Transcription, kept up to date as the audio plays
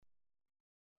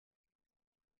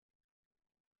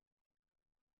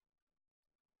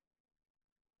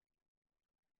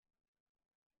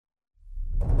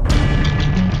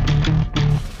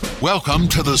Welcome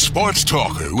to the Sports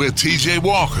Talker with TJ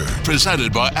Walker,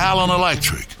 presented by Allen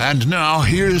Electric. And now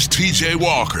here's TJ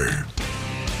Walker.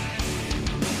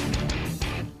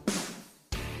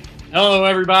 Hello,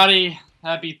 everybody.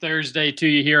 Happy Thursday to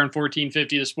you here on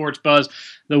 1450 The Sports Buzz.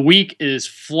 The week is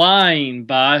flying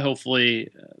by. Hopefully,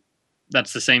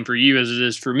 that's the same for you as it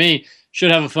is for me.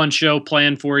 Should have a fun show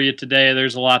planned for you today.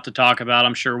 There's a lot to talk about.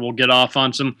 I'm sure we'll get off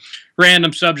on some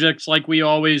random subjects like we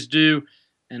always do.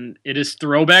 And it is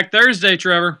Throwback Thursday,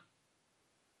 Trevor.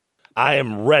 I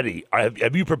am ready.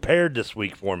 Have you prepared this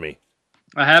week for me?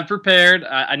 I have prepared.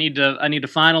 I need to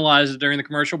finalize it during the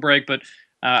commercial break, but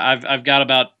I've got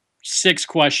about 6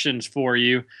 questions for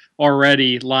you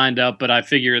already lined up, but I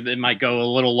figure it might go a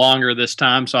little longer this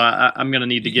time, so I'm going to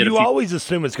need to get You always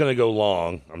assume it's going to go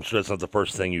long. I'm sure that's not the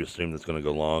first thing you assume that's going to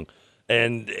go long,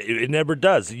 and it never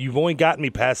does. You've only gotten me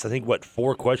past, I think,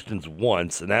 4 questions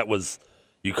once, and that was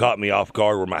you caught me off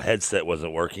guard where my headset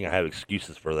wasn't working. I have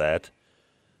excuses for that.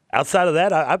 Outside of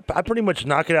that, I pretty much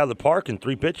knock it out of the park in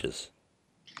 3 pitches.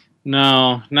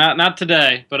 No, not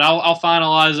today, but I'll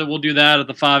finalize it. We'll do that at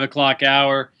the 5 o'clock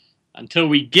hour. Until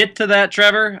we get to that,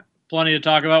 Trevor, plenty to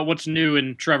talk about. What's new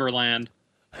in Trevorland?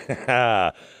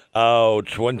 Once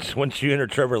you enter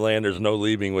Trevorland, there's no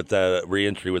leaving with that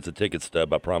re-entry with the ticket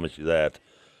stub. I promise you that.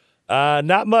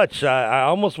 Not much. I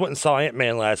almost went and saw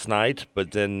Ant-Man last night,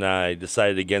 but then I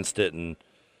decided against it and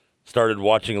started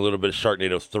watching a little bit of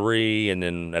Sharknado 3, and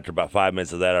then after about 5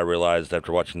 minutes of that, I realized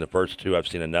after watching the first 2, I've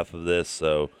seen enough of this,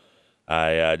 so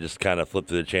I just kind of flipped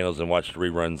through the channels and watched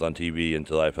reruns on TV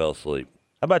until I fell asleep.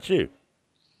 How about you?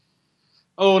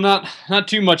 Oh, not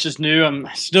too much is new. I'm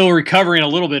still recovering a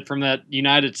little bit from that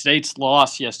United States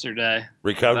loss yesterday.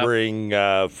 Recovering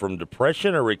from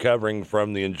depression or recovering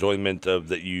from the enjoyment of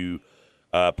that you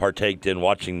partaked in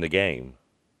watching the game?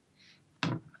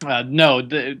 No,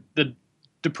 the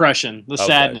depression, the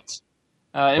sadness.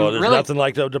 There's nothing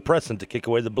like a depressant to kick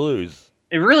away the blues.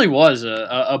 It really was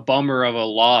a bummer of a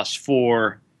loss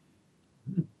for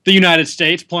the United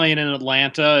States playing in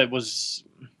Atlanta. It was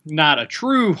not a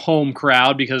true home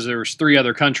crowd because there was 3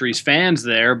 other countries' fans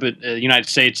there, but the United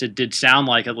States, it did sound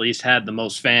like, at least had the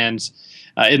most fans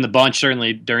in the bunch,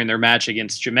 certainly during their match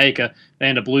against Jamaica. They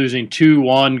ended up losing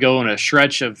 2-1, going a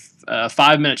stretch of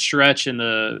 5-minute stretch from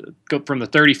the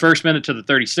 31st minute to the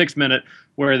 36th minute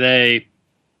where they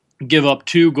give up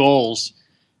 2 goals.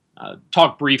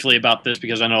 Talk briefly about this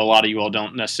because I know a lot of you all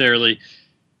don't necessarily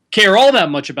care all that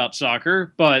much about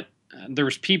soccer, but there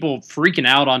was people freaking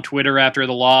out on Twitter after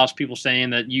the loss, people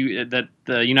saying that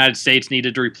the United States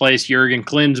needed to replace Jurgen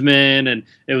Klinsmann, and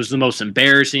it was the most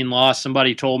embarrassing loss,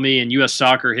 somebody told me, in U.S.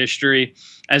 soccer history,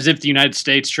 as if the United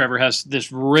States, Trevor, has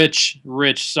this rich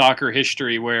soccer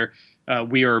history where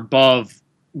we are above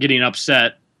getting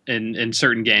upset in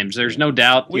certain games. There's no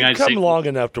doubt the United States long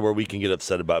enough to where we can get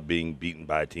upset about being beaten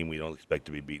by a team we don't expect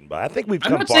to be beaten by. I think we've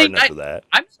come far enough for that.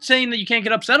 I'm not saying that you can't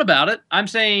get upset about it. I'm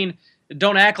saying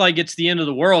don't act like it's the end of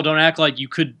the world. Don't act like you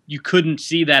couldn't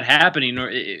see that happening.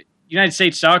 United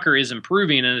States soccer is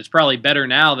improving, and it's probably better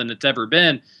now than it's ever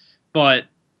been. But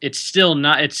it's still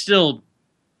not. It's still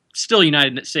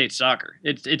United States soccer.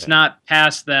 It's not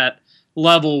past that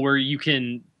level where you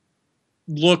can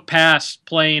look past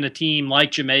playing a team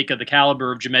like Jamaica, the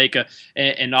caliber of Jamaica,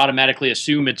 and automatically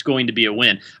assume it's going to be a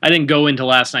win. I didn't go into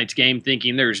last night's game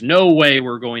thinking there's no way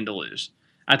we're going to lose.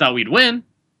 I thought we'd win.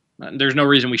 There's no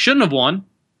reason we shouldn't have won,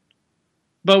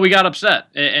 but we got upset,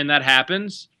 and that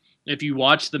happens. If you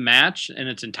watch the match in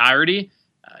its entirety,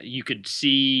 you could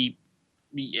see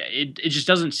it just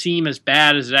doesn't seem as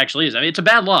bad as it actually is. I mean, it's a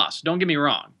bad loss. Don't get me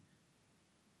wrong.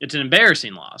 It's an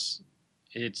embarrassing loss.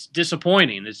 It's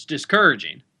disappointing. It's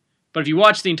discouraging. But if you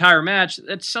watch the entire match,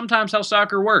 that's sometimes how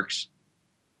soccer works.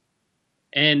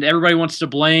 And everybody wants to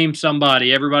blame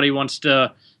somebody. Everybody wants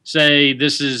to say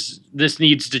this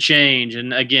needs to change.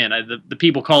 And again, the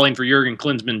people calling for Jurgen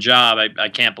Klinsmann's job, I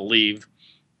can't believe.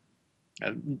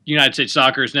 United States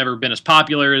soccer has never been as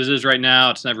popular as it is right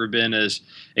now. It's never been as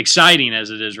exciting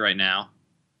as it is right now.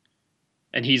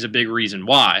 And he's a big reason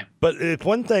why. But if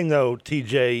one thing, though,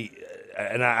 TJ,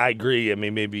 and I agree, I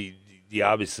mean, maybe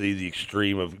obviously the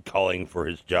extreme of calling for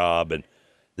his job and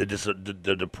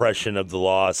the depression of the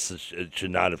loss, it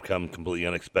should not have come completely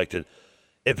unexpected.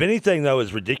 If anything, though,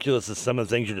 as ridiculous as some of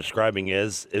the things you're describing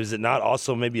is it not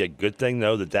also maybe a good thing,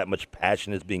 though, that much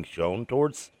passion is being shown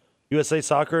towards USA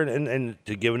Soccer and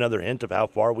to give another hint of how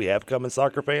far we have come as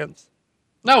soccer fans?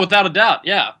 No, without a doubt,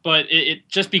 yeah. But it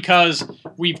just because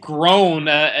we've grown,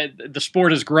 the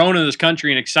sport has grown in this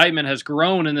country and excitement has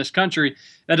grown in this country,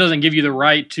 that doesn't give you the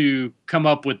right to come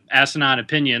up with asinine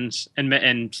opinions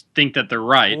and think that they're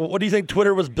right. Well, what do you think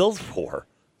Twitter was built for?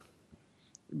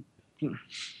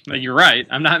 You're right.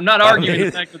 I'm not arguing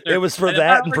the fact that it was for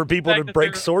that and for people to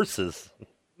break sources.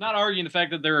 Not arguing the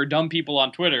fact that there are dumb people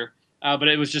on Twitter, but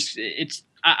it was just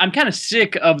I'm kind of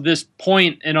sick of this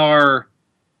point in our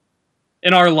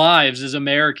lives as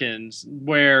Americans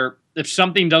where if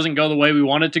something doesn't go the way we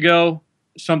want it to go,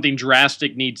 something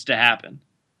drastic needs to happen.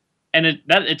 And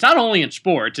it's not only in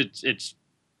sports, it's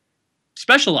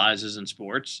specializes in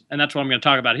sports, and that's what I'm going to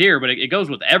talk about here, but it goes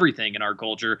with everything in our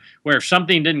culture, where if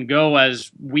something didn't go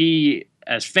as we,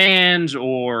 as fans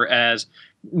or as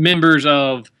members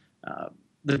of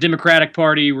the Democratic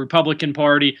Party, Republican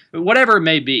Party, whatever it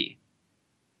may be,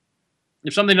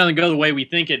 if something doesn't go the way we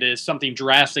think it is, something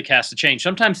drastic has to change.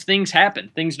 Sometimes things happen.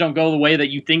 Things don't go the way that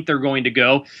you think they're going to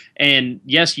go, and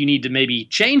yes, you need to maybe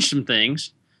change some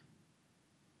things,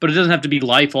 but it doesn't have to be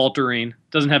life-altering. It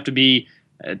doesn't have to be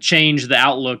change the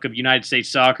outlook of United States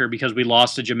soccer because we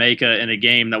lost to Jamaica in a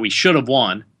game that we should have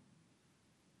won.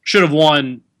 Should have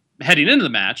won heading into the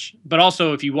match, but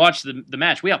also if you watch the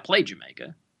match, we outplayed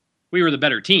Jamaica. We were the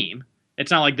better team. It's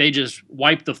not like they just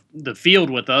wiped the field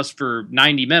with us for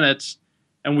 90 minutes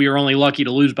and we were only lucky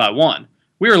to lose by 1.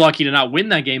 We were lucky to not win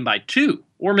that game by 2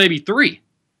 or maybe 3.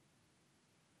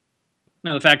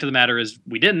 Now, the fact of the matter is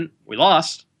we didn't. We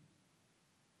lost.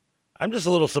 I'm just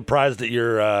a little surprised at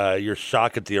your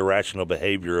shock at the irrational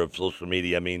behavior of social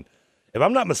media. I mean, if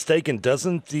I'm not mistaken,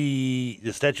 doesn't the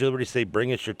Statue of Liberty say,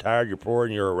 "Bring us, you're tired, you're poor,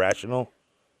 and you're irrational"?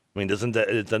 I mean, doesn't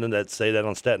that say that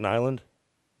on Staten Island?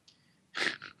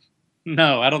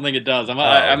 No, I don't think it does. I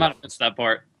might have missed that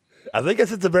part. I think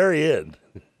it's at the very end.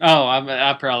 Oh,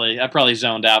 I probably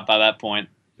zoned out by that point.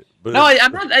 But no,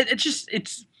 I'm not.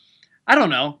 It's. I don't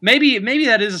know. Maybe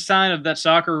that is a sign of that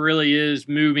soccer really is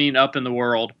moving up in the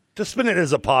world. To spin it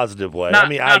as a positive way.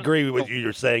 I agree with what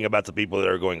you're saying about the people that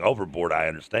are going overboard. I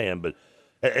understand, but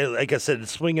like I said,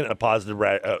 swinging a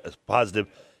positive.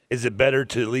 Is it better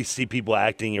to at least see people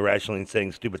acting irrationally and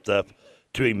saying stupid stuff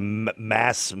to a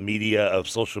mass media of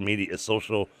social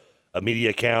media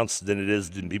accounts than it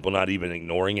is than people not even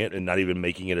ignoring it and not even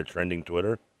making it a trending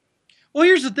Twitter? Well,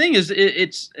 here's the thing: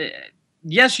 it's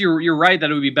yes, you're right that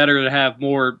it would be better to have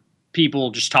more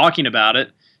people just talking about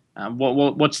it.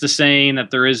 What's the saying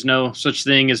that there is no such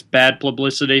thing as bad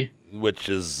publicity? Which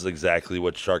is exactly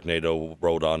what Sharknado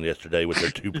wrote on yesterday with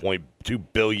their 2.2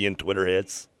 billion Twitter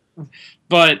hits.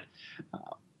 But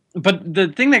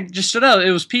the thing that just stood out,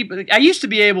 it was people. I used to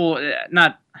be able,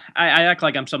 I act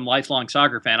like I'm some lifelong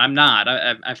soccer fan. I'm not.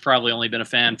 I've probably only been a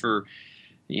fan for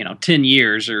 10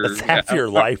 years or that's half your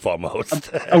life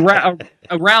almost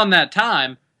around that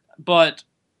time. But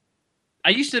I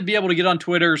used to be able to get on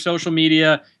Twitter or social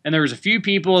media, and there was a few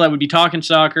people that would be talking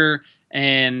soccer,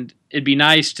 and it'd be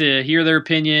nice to hear their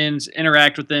opinions,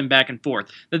 interact with them back and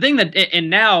forth. The thing and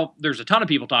now there's a ton of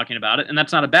people talking about it, and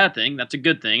that's not a bad thing. That's a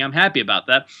good thing. I'm happy about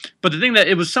that. But the thing that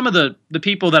it was some of the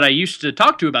people that I used to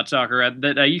talk to about soccer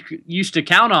that I used to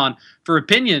count on for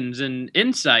opinions and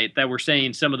insight that were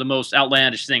saying some of the most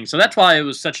outlandish things. So that's why it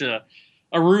was such a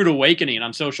rude awakening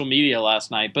on social media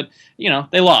last night. But,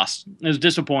 they lost. It was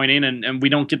disappointing, and we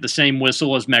don't get the same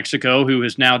whistle as Mexico, who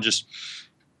has now just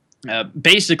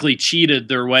basically cheated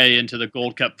their way into the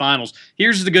Gold Cup finals.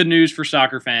 Here's the good news for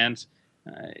soccer fans.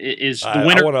 The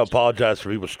winner. I want to apologize for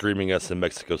people streaming us in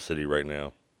Mexico City right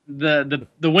now. The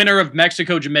winner of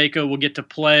Mexico-Jamaica will get to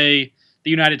play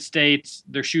the United States.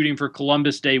 They're shooting for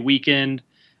Columbus Day weekend.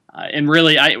 And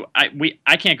really,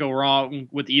 I can't go wrong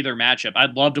with either matchup.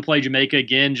 I'd love to play Jamaica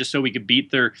again just so we could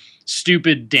beat their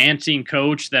stupid dancing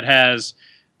coach that has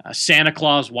Santa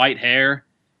Claus white hair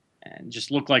and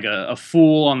just look like a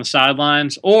fool on the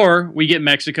sidelines. Or we get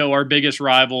Mexico, our biggest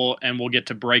rival, and we'll get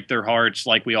to break their hearts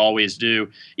like we always do.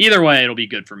 Either way, it'll be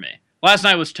good for me. Last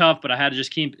night was tough, but I had to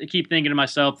just keep thinking to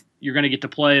myself, you're going to get to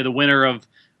play the winner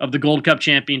of the Gold Cup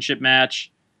championship match.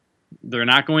 They're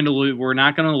not going to lose. We're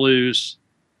not going to lose.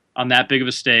 On that big of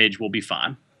a stage, we'll be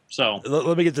fine. So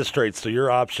let me get this straight. So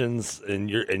your options, in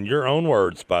your own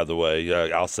words, by the way,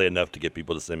 I'll say enough to get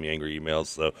people to send me angry emails.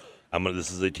 So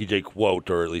this is a TJ quote,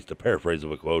 or at least a paraphrase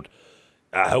of a quote.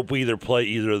 I hope we either play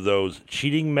either of those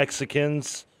cheating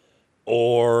Mexicans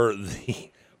or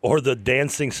the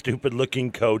dancing, stupid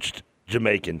looking coached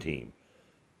Jamaican team.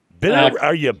 Bitter?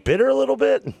 Are you bitter a little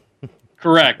bit?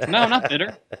 Correct. No, not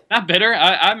bitter. Not bitter.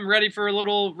 I'm ready for a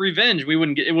little revenge. It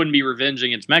wouldn't be revenge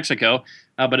against Mexico,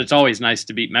 but it's always nice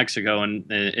to beat Mexico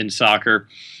in soccer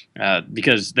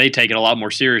because they take it a lot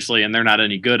more seriously and they're not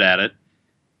any good at it,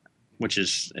 which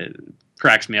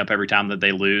cracks me up every time that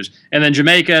they lose. And then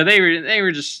Jamaica, they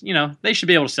were just they should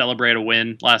be able to celebrate a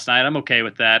win last night. I'm okay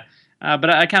with that, but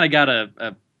I kind of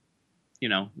got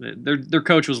their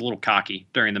coach was a little cocky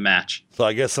during the match. So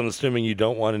I guess I'm assuming you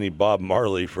don't want any Bob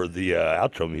Marley for the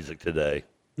outro music today.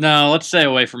 No, let's stay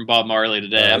away from Bob Marley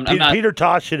today. I'm not, Peter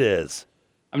Tosh it is.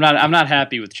 I'm not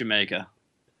happy with Jamaica.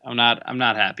 I'm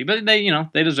not happy. But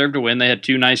they deserve to win. They had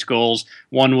 2 nice goals.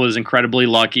 One was incredibly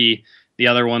lucky. The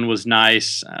other one was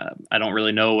nice. I don't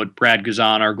really know what Brad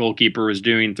Guzan, our goalkeeper, was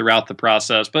doing throughout the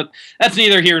process, but that's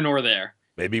neither here nor there.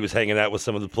 Maybe he was hanging out with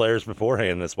some of the players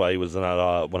beforehand. That's why he was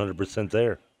not 100%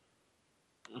 there.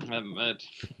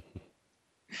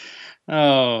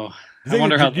 I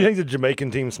wonder do you think the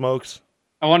Jamaican team smokes?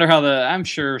 I wonder how I'm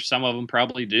sure some of them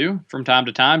probably do from time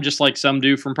to time, just like some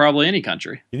do from probably any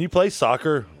country. Can you play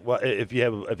soccer if you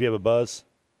have a buzz?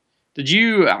 Did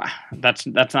you? That's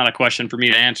not a question for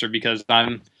me to answer because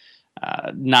I'm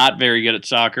not very good at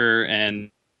soccer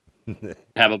and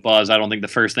have a buzz. I don't think the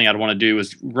first thing I'd want to do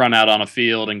is run out on a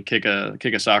field and kick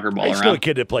a soccer ball around. I used to know a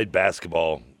kid that played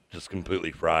basketball just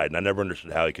completely fried, and I never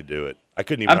understood how he could do it. I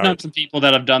couldn't even. I've known some people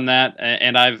that have done that,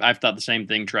 and I've thought the same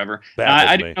thing, Trevor.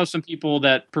 I do know some people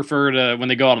that prefer to, when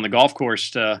they go out on the golf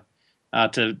course, to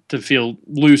feel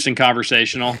loose and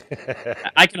conversational.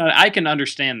 I can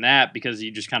understand that because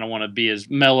you just kind of want to be as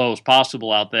mellow as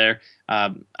possible out there.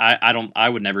 I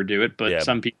would never do it, but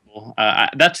some people.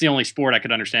 That's the only sport I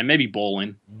could understand. Maybe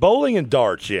bowling. Bowling and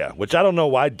darts, yeah. Which I don't know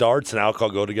why darts and alcohol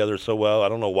go together so well. I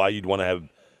don't know why you'd want to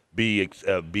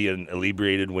be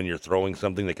inebriated when you're throwing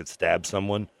something that could stab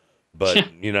someone. But,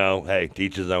 hey, to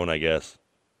each his own, I guess.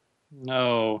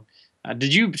 No.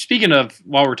 Did you, speaking of,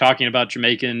 while we're talking about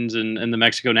Jamaicans and the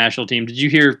Mexico national team, did you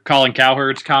hear Colin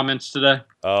Cowherd's comments today?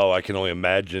 Oh, I can only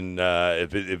imagine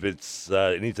if it's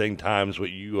anything times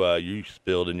what you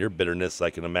spilled in your bitterness,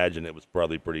 I can imagine it was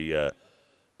probably pretty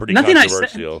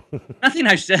controversial. Nothing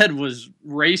I said was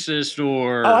racist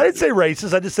or... Oh, I didn't say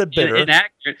racist. I just said bitter.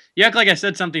 Inaccurate. You act like I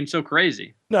said something so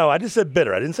crazy. No, I just said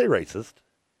bitter. I didn't say racist.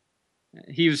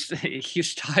 He was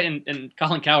talking, and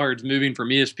Colin Cowherd's moving from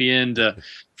ESPN to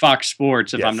Fox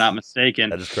Sports, if I'm not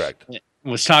mistaken. That is correct.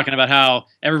 Was talking about how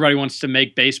everybody wants to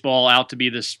make baseball out to be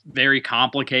this very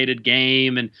complicated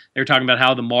game, and they were talking about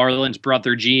how the Marlins brought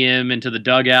their GM into the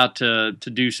dugout to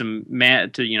do some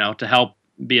to help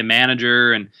be a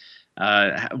manager, and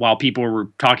while people were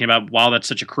talking about, wow, that's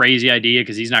such a crazy idea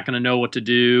because he's not going to know what to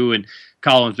do, and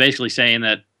Colin was basically saying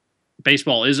that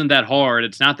baseball isn't that hard,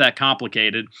 it's not that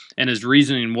complicated, and his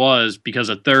reasoning was because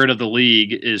a third of the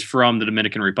league is from the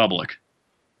Dominican Republic.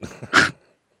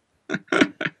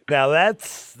 Now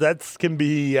that's can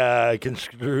be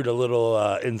construed a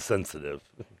little insensitive.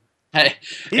 Hey,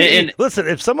 listen,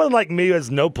 if someone like me has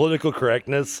no political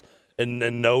correctness and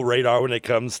no radar when it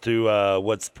comes to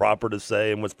what's proper to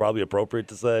say and what's probably appropriate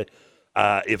to say,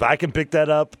 if I can pick that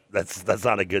up, that's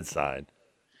not a good sign.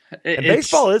 And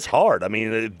baseball is hard. I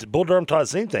mean, Bull Durham taught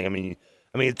us the same thing. I mean,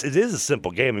 it is a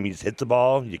simple game. I mean, you just hit the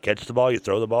ball, you catch the ball, you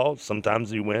throw the ball.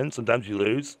 Sometimes you win, sometimes you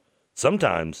lose.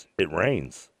 Sometimes it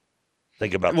rains.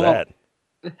 Think about that.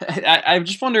 I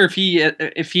just wonder if he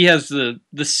has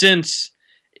the sense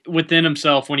within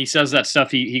himself when he says that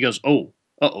stuff. He goes, oh,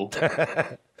 uh-oh.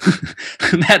 that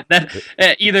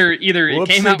either it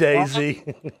came out daisy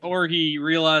wrong, or he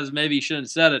realized maybe he shouldn't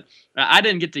have said it. I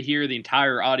didn't get to hear the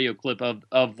entire audio clip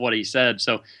of what he said,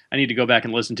 so I need to go back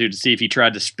and listen to see if he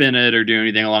tried to spin it or do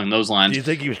anything along those lines. Do you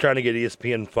think he was trying to get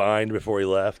ESPN fined before he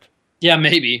left? Yeah,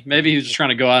 maybe he was just trying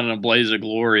to go out in a blaze of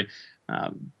glory.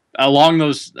 Along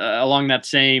that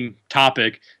same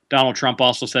topic, Donald Trump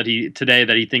also said today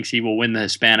that he thinks he will win the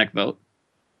Hispanic vote.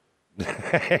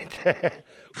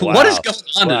 Wow. What is going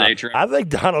on today, Trump? I think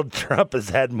Donald Trump has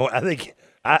had more. I think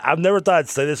I've never thought I'd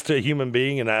say this to a human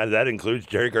being, and that includes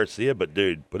Jerry Garcia. But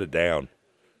dude, put it down.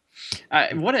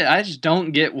 I just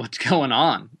don't get what's going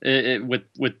on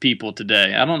with people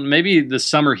today. I don't. Maybe the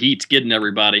summer heat's getting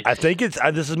everybody. I think it's.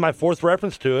 This is my fourth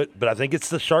reference to it, but I think it's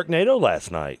the Sharknado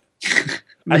last night.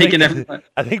 I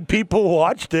think people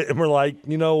watched it and were like,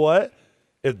 you know what?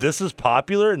 If this is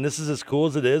popular and this is as cool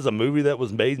as it is, a movie that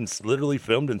was made and literally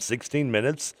filmed in 16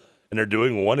 minutes, and they're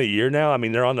doing one a year now. I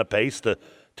mean, they're on the pace to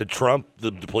trump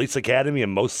the Police Academy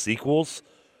and most sequels.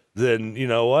 Then you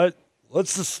know what?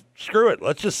 Let's just screw it.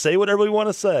 Let's just say whatever we want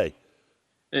to say.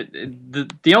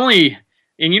 The only,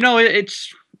 and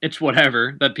it's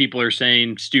whatever that people are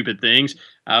saying stupid things,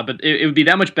 but it would be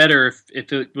that much better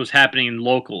if it was happening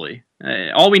locally.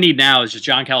 All we need now is just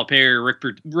John Calipari,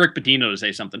 Rick Pitino to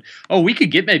say something. Oh, we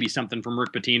could get maybe something from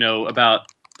Rick Pitino about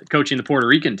coaching the Puerto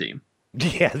Rican team.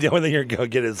 Yeah, the only thing you're going to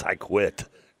get is I quit.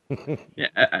 Yeah,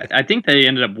 I think they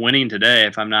ended up winning today,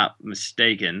 if I'm not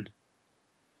mistaken.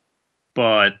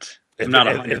 But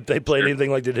if they played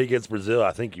anything like they did against Brazil,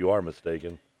 I think you are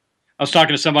mistaken. I was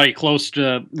talking to somebody close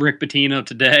to Rick Pitino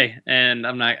today, and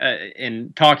I'm not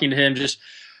and talking to him just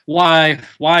why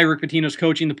Rick Pitino's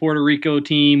coaching the Puerto Rico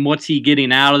team. What's he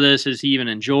getting out of this? Is he even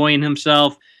enjoying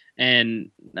himself?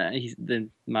 And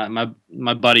my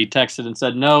buddy texted and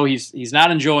said, no, he's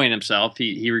not enjoying himself.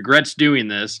 He regrets doing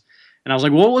this. And I was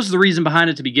like, what was the reason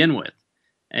behind it to begin with?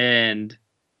 And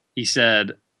he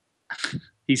said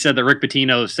that Rick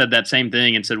Pitino said that same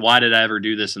thing and said, why did I ever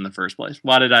do this in the first place?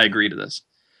 Why did I agree to this?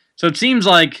 So it seems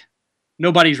like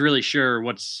nobody's really sure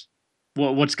what's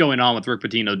going on with Rick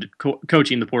Pitino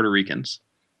coaching the Puerto Ricans.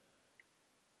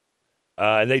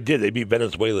 And they beat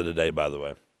Venezuela today, by the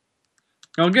way.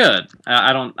 Oh, good.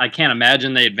 I can't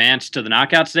imagine they advanced to the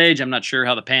knockout stage. I'm not sure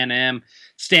how the Pan Am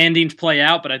standings play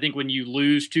out, but I think when you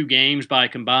lose 2 games by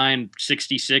combined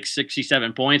 66,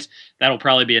 67 points, that'll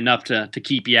probably be enough to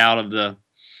keep you out of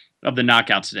the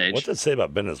knockout stage. What's it say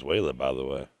about Venezuela, by the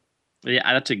way?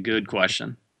 Yeah, that's a good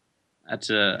question. That's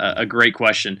a great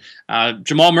question.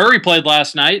 Jamal Murray played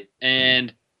last night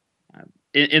and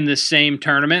in this same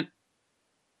tournament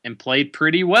and played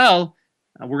pretty well.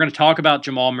 We're going to talk about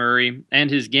Jamal Murray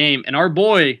and his game. And our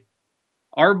boy,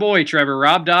 Trevor,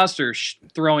 Rob Doster,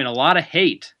 throwing a lot of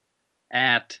hate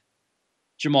at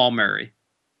Jamal Murray.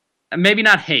 And maybe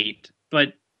not hate,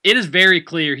 but it is very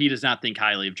clear he does not think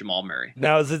highly of Jamal Murray.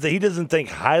 Now, is it that he doesn't think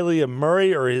highly of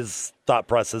Murray, or his thought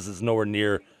process is nowhere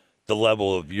near the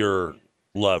level of your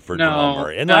love for Jamal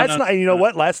Murray? And that's not. You know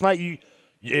what? Last night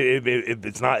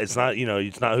it's not. You know,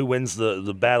 it's not who wins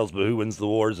the battles, but who wins the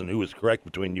wars, and who was correct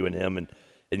between you and him, and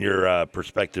your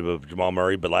perspective of Jamal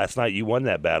Murray. But last night you won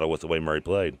that battle with the way Murray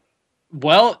played.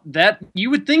 Well, that you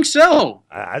would think so,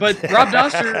 but Rob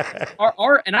Doster,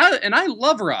 and I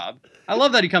love Rob. I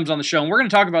love that he comes on the show, and we're going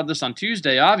to talk about this on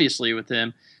Tuesday, obviously, with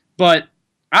him. But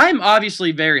I'm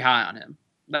obviously very high on him.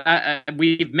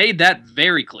 We've made that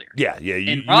very clear. Yeah.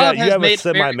 You have a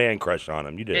semi-man crush on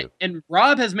him. You do. And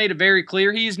Rob has made it very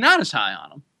clear he's not as high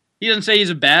on him. He doesn't say he's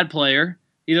a bad player.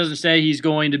 He doesn't say he's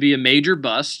going to be a major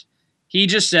bust. He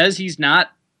just says he's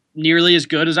not nearly as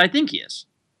good as I think he is.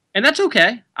 And that's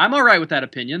okay. I'm all right with that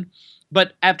opinion.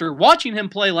 But after watching him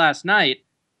play last night,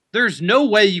 there's no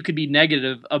way you could be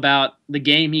negative about the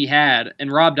game he had,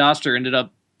 and Rob Doster ended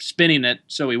up spinning it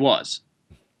so he was.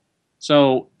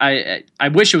 So I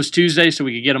wish it was Tuesday so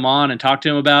we could get him on and talk to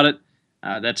him about it.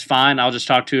 That's fine. I'll just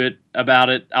talk about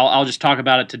it. I'll just talk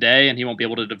about it today, and he won't be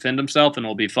able to defend himself, and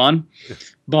it'll be fun.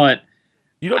 But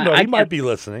you don't know. He might be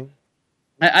listening.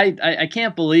 I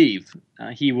can't believe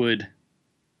he would.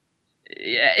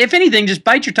 If anything, just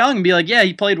bite your tongue and be like, yeah,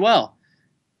 he played well.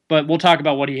 But we'll talk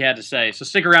about what he had to say. So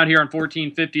stick around here on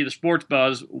 1450 The Sports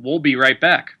Buzz. We'll be right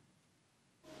back.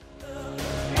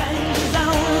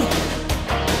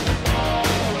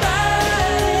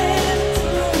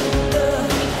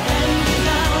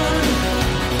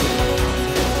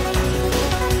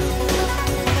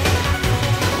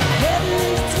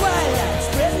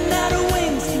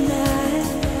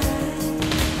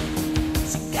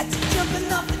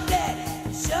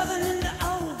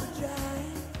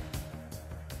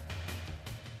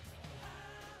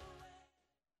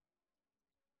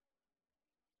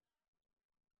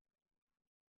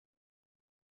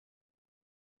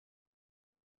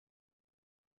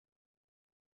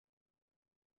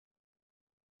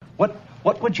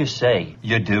 What would you say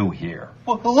you do here?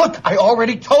 Well, look, I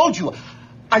already told you.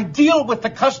 I deal with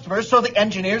the customers so the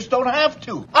engineers don't have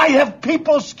to. I have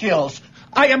people skills.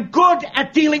 I am good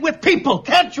at dealing with people.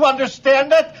 Can't you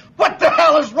understand that? What the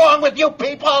hell is wrong with you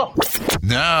people?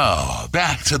 Now,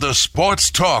 back to the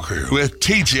Sports Talker with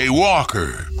TJ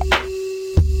Walker.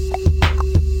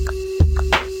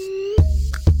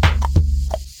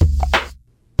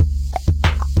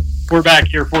 We're back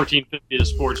here, 1450 The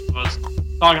Sports Buzz.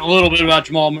 Talking a little bit about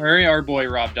Jamal Murray, our boy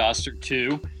Rob Doster,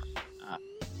 too.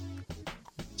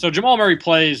 So Jamal Murray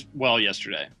plays well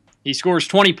yesterday. He scores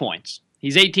 20 points.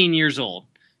 He's 18 years old.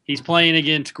 He's playing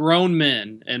against grown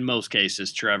men in most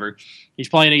cases, Trevor. He's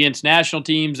playing against national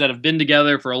teams that have been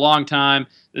together for a long time.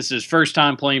 This is his first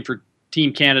time playing for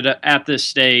Team Canada at this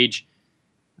stage.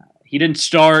 He didn't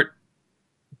start,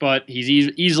 but he's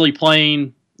easily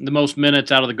playing the most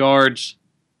minutes out of the guards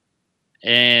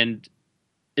and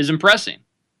is impressing.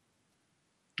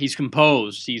 He's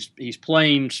composed. He's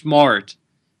playing smart.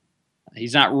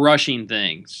 He's not rushing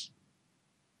things.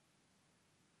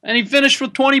 And he finished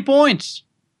with 20 points.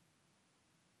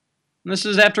 And this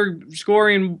is after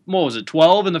scoring,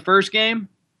 12 in the first game?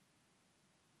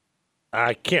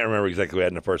 I can't remember exactly what he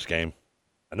had in the first game.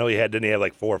 I know didn't he have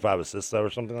like 4 or 5 assists though, or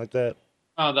something like that?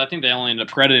 I think they only ended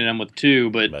up crediting him with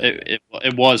 2, but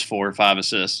it was 4 or 5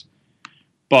 assists.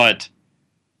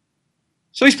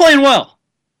 So he's playing well.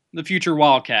 the future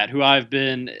Wildcat,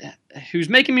 who's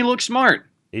making me look smart.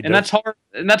 And that's hard.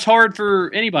 And that's hard for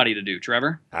anybody to do,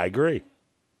 Trevor. I agree.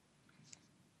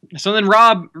 So then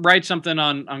Rob writes something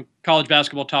on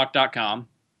collegebasketballtalk.com,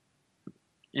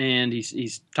 and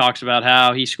he talks about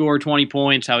how he scored 20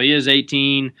 points, how he is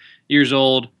 18 years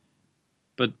old,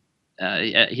 but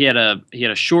he had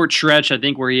a short stretch, I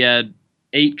think, where he had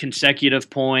 8 consecutive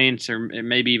points, or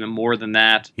maybe even more than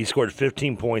that. He scored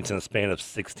 15 points in a span of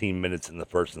 16 minutes in the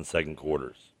first and second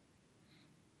quarters.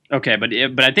 Okay, but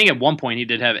I think at one point he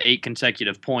did have 8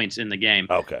 consecutive points in the game.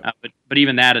 Okay, but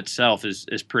even that itself is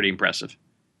pretty impressive.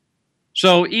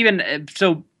 So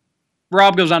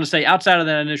Rob goes on to say, outside of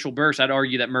that initial burst, I'd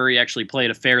argue that Murray actually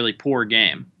played a fairly poor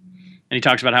game, and he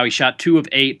talks about how he shot 2 of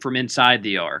 8 from inside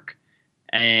the arc,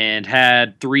 and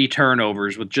had 3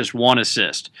 turnovers with just 1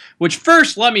 assist. Which,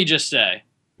 first, let me just say,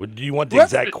 do you want the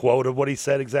exact quote of what he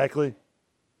said exactly?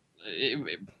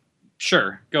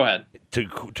 Sure, go ahead. To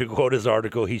quote his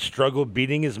article, he struggled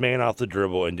beating his man off the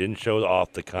dribble and didn't show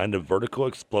off the kind of vertical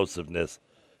explosiveness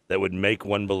that would make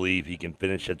one believe he can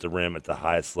finish at the rim at the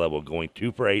highest level, going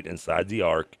 2 for 8 inside the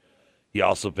arc. He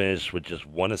also finished with just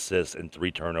 1 assist and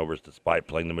 3 turnovers despite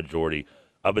playing the majority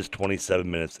of his 27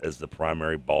 minutes as the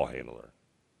primary ball handler.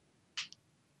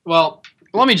 Well,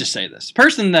 let me just say this.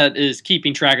 Person that is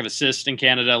keeping track of assists in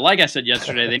Canada, like I said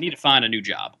yesterday, they need to find a new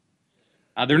job.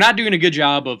 They're not doing a good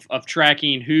job of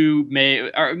tracking who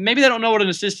or maybe they don't know what an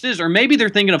assist is, or maybe they're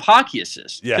thinking of hockey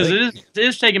assists, because it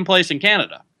is taking place in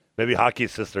Canada. Maybe hockey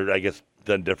assists are, I guess,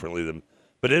 done differently than.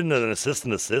 But isn't an assist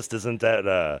an assist? Isn't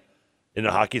that in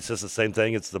a hockey assist the same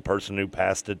thing? It's the person who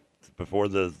passed it before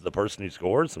the person who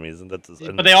scores. I mean, isn't that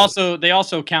the? But they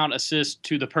also count assists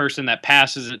to the person that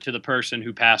passes it to the person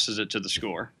who passes it to the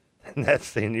score. And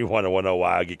that's the thing you want to know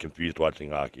why I get confused watching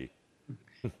hockey.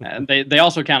 And they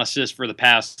also count assists for the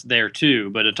pass there too,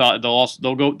 but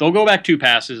they'll go back 2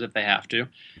 passes if they have to.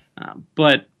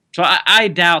 But so I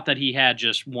doubt that he had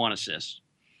just 1 assist.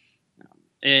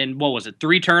 And what was it?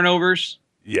 3 turnovers?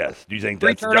 Yes. Do you think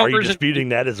that's? Are you disputing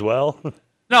that as well?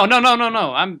 No.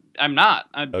 I'm not.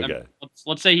 Okay.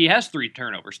 Let's say he has 3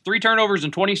 turnovers. 3 turnovers in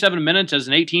 27 minutes as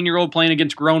an 18-year-old playing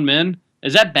against grown men.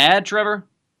 Is that bad, Trevor?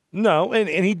 No, and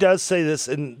he does say this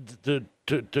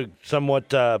to somewhat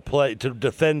play to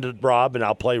defend Rob, and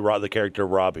I'll play the character of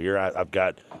Rob here.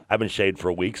 I've been shaved for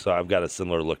a week, so I've got a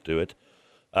similar look to it.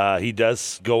 He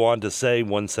does go on to say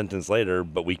one sentence later,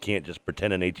 but we can't just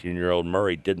pretend an 18-year-old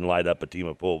Murray didn't light up a team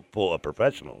of full of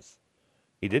professionals.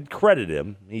 He did credit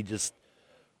him. He just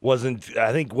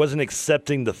wasn't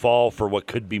accepting the fall for what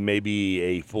could be maybe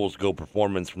a fool's gold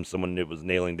performance from someone that was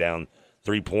nailing down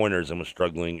 3-pointers and was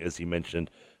struggling, as he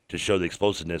mentioned, to show the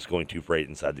explosiveness going 2 for 8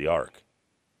 inside the arc.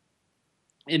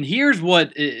 And here's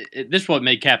what what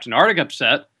made Captain Arctic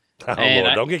upset. Oh,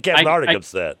 Lord, don't get Captain Arctic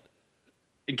upset.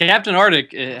 Captain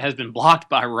Arctic has been blocked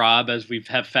by Rob, as we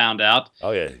have found out.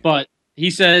 Oh, yeah. But he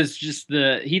says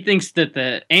he thinks that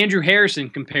the Andrew Harrison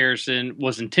comparison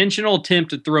was intentional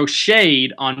attempt to throw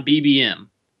shade on BBM.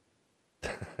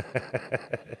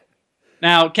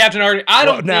 Now, Captain Arctic,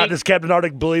 does Captain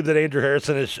Arctic believe that Andrew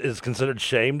Harrison is considered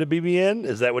shame to BBN?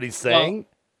 Is that what he's saying?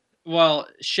 Well,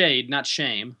 shade, not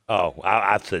shame. Oh,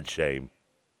 I said shame.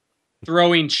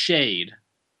 Throwing shade.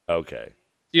 Okay.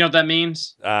 Do you know what that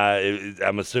means?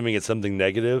 I'm assuming it's something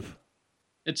negative.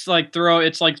 It's like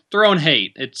throwing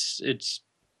hate. It's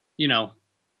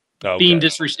being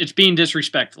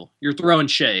disrespectful. You're throwing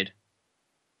shade.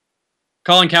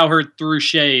 Colin Cowherd threw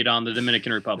shade on the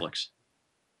Dominican Republics.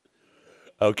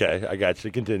 Okay, I got you.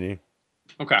 Continue.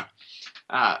 Okay.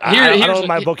 I don't know.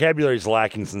 My vocabulary is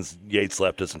lacking since Yates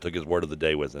left us and took his word of the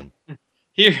day with him.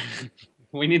 Here,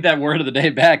 we need that word of the day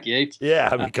back, Yates. Yeah,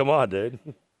 I mean, come on, dude.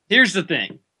 Here's the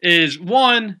thing: is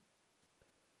one,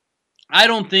 I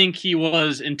don't think he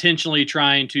was intentionally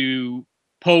trying to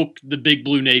poke the Big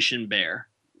Blue Nation bear.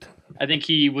 I think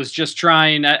he was just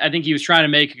trying. I think he was trying to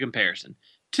make a comparison.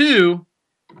 2,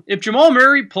 if Jamal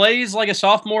Murray plays like a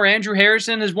sophomore Andrew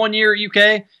Harrison his 1 year at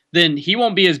UK, then he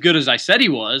won't be as good as I said he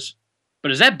was. But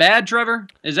is that bad, Trevor?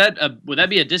 Would that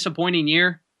be a disappointing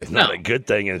year? It's not a good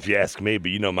thing, if you ask me,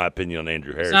 but you know my opinion on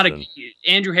Andrew Harrison.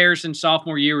 Andrew Harrison's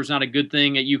sophomore year was not a good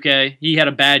thing at UK. He had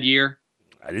a bad year.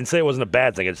 I didn't say it wasn't a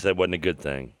bad thing. I just said it wasn't a good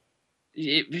thing.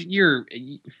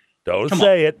 Don't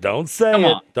say it. Don't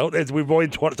say it. We've only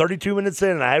 32 minutes in,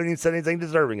 and I haven't even said anything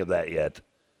deserving of that yet.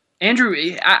 Andrew,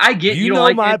 I get you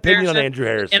know my opinion on Andrew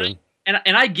Harrison.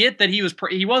 And I get that he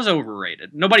was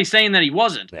overrated. Nobody's saying that he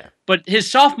wasn't. Yeah. But his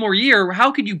sophomore year,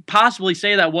 how could you possibly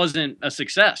say that wasn't a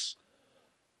success?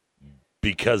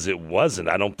 Because it wasn't.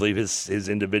 I don't believe his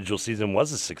individual season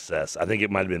was a success. I think it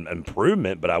might have been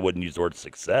improvement, but I wouldn't use the word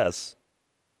success.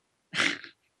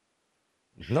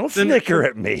 Don't snicker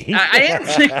at me. I am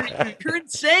snickering. You're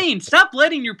insane. Stop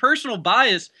letting your personal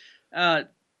bias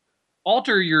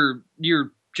alter your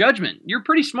judgment. You're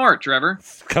pretty smart, Trevor.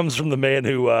 Comes from the man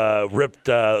who ripped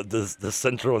the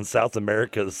Central and South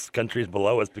America's countries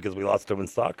below us because we lost them in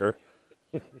soccer.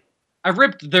 I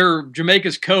ripped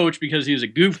Jamaica's coach because he was a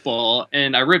goofball,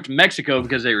 and I ripped Mexico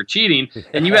because they were cheating.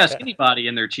 And you ask anybody,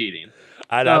 and they're cheating.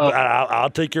 I'll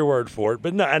take your word for it,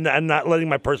 but no, and not letting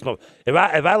my personal. If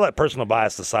I let personal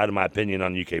bias decide my opinion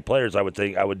on UK players, I would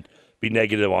think I would be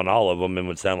negative on all of them and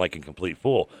would sound like a complete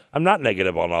fool. I'm not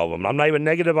negative on all of them. I'm not even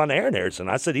negative on Aaron Harrison.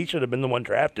 I said he should have been the one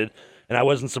drafted, and I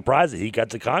wasn't surprised that he got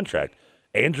the contract.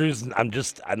 Andrews, I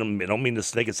don't mean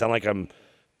to make it sound like I'm,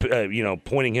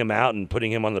 pointing him out and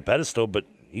putting him on the pedestal, but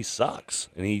he sucks,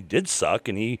 and he did suck,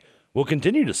 and he will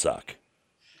continue to suck.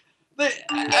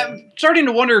 I'm starting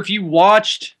to wonder if you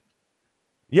watched.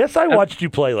 Yes, I watched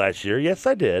you play last year. Yes,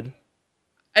 I did.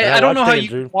 I don't know how you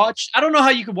could watch. I don't know how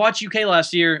you could watch UK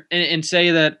last year and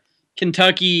say that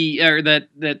Kentucky or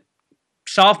that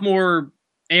sophomore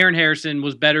Aaron Harrison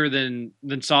was better than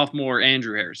sophomore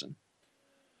Andrew Harrison.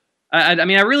 I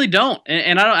mean, I really don't,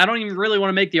 and I don't even really want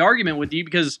to make the argument with you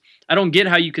because I don't get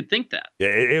how you could think that. Yeah,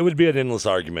 it would be an endless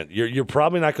argument. You're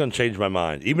probably not going to change my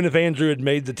mind, even if Andrew had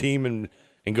made the team and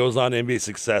goes on to NBA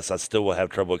success. I still will have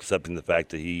trouble accepting the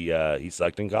fact that he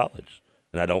sucked in college.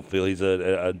 And I don't feel he's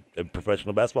a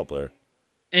professional basketball player.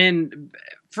 And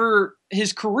for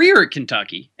his career at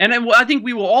Kentucky, and I think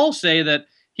we will all say that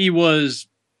he was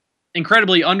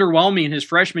incredibly underwhelming his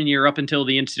freshman year up until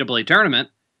the NCAA tournament.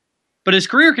 But his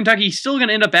career at Kentucky, he's still going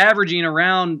to end up averaging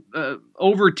around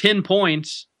over 10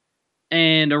 points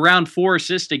and around 4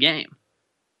 assists a game.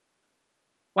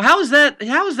 Well, how is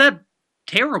that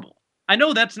terrible? I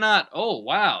know that's not, oh,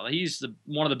 wow, he's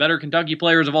one of the better Kentucky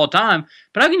players of all time,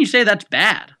 but how can you say that's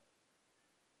bad?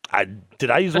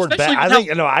 Did I use the word bad?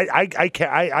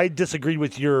 I disagreed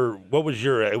with your, what was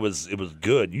your, it was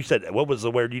good. You said, what was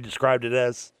the word you described it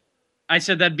as? I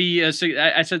said that'd be, I said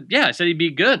he'd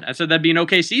be good. I said that'd be an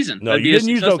okay season. No, you didn't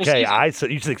use okay.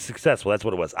 You said successful. That's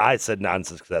what it was. I said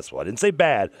non-successful. I didn't say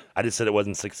bad. I just said it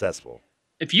wasn't successful.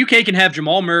 If UK can have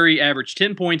Jamal Murray average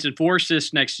 10 points and 4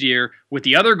 assists next year with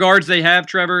the other guards they have,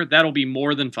 Trevor, that'll be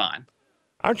more than fine.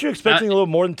 Aren't you expecting a little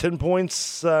more than 10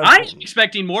 points? I'm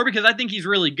expecting more because I think he's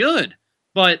really good.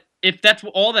 But if that's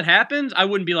all that happens, I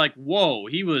wouldn't be like, whoa,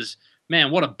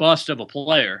 what a bust of a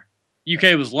player.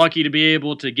 UK was lucky to be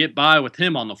able to get by with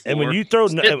him on the floor. And when you throw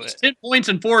 10 points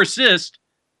and 4 assists,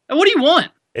 what do you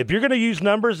want? If you're going to use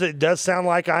numbers, it does sound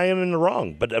like I am in the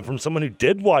wrong. But from someone who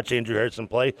did watch Andrew Harrison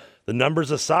play, the numbers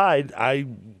aside, I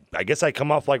guess I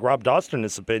come off like Rob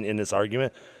Dostler in this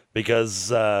argument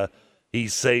because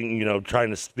he's saying, trying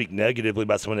to speak negatively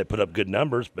about someone that put up good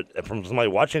numbers. But from somebody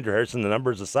watching Andrew Harrison, the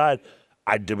numbers aside,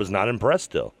 I was not impressed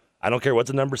still. I don't care what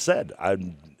the numbers said.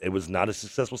 It was not a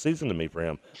successful season to me for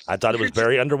him. I thought it was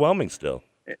very underwhelming still.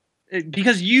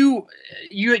 Because you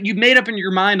made up in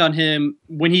your mind on him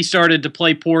when he started to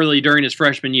play poorly during his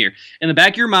freshman year. In the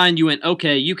back of your mind, you went,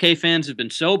 okay, UK fans have been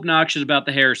so obnoxious about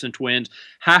the Harrison twins.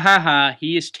 Ha, ha, ha.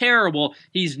 He is terrible.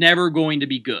 He's never going to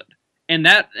be good. And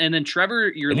then Trevor,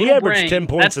 your little brain. He averaged 10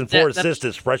 points and 4 assists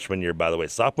his freshman year, by the way.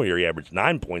 Sophomore year, he averaged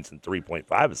 9 points and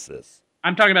 3.5 assists.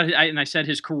 I'm talking about, and I said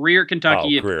his career at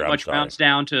Kentucky pretty much bounced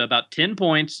down to about 10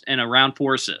 points and around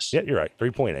 4 assists. Yeah, you're right.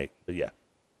 3.8, but yeah.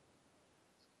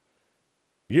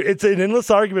 It's an endless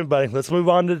argument, buddy. Let's move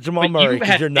on to Jamal Murray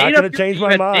because you're not going to change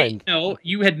my mind.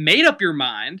 You had made up your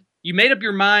mind. You made up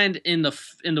your mind in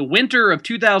the winter of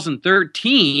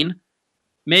 2013,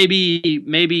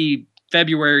 maybe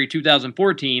February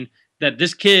 2014, that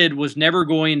this kid was never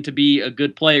going to be a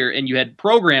good player, and you had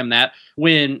programmed that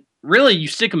when really you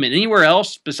stick him in anywhere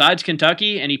else besides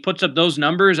Kentucky, and he puts up those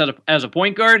numbers as a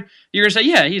point guard, you're going to say,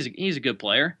 yeah, he's a good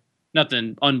player.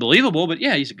 Nothing unbelievable, but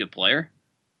yeah, he's a good player.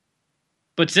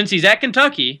 But since he's at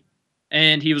Kentucky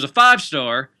and he was a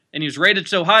 5-star and he was rated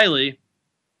so highly,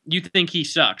 you think he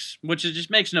sucks, which just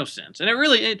makes no sense. And it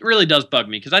really does bug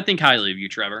me because I think highly of you,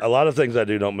 Trevor. A lot of things I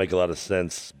do don't make a lot of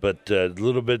sense, but a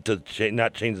little bit to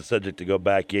not change the subject to go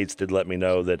back, Yates did let me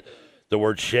know that the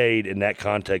word shade in that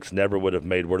context never would have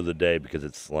made word of the day because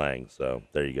it's slang. So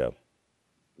there you go.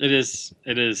 It is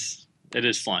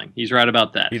slang. He's right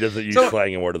about that. He doesn't use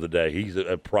slang in word of the day. He's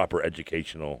a proper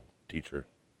educational teacher.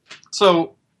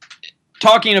 So,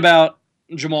 talking about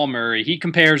Jamal Murray, he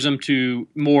compares him to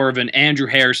more of an Andrew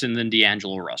Harrison than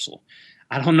D'Angelo Russell.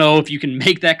 I don't know if you can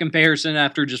make that comparison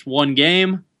after just one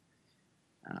game.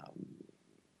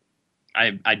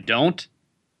 I don't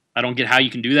get how you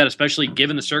can do that, especially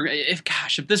given the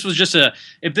if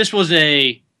this was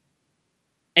a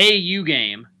AAU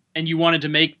game and you wanted to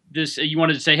make this, you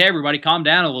wanted to say, hey, everybody, calm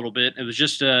down a little bit. It was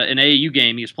just an AAU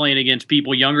game. He was playing against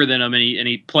people younger than him, and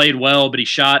he played well, but he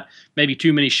shot maybe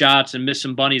too many shots and missed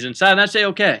some bunnies inside. And I'd say,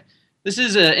 okay, this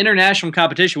is an international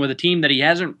competition with a team that he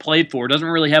hasn't played for, doesn't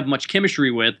really have much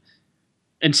chemistry with,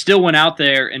 and still went out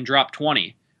there and dropped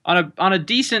 20 on a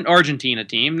decent Argentina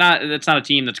team. That's not a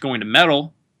team that's going to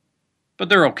medal, but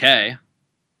they're okay.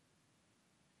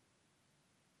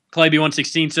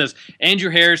 Clayby116 says,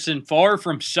 Andrew Harrison far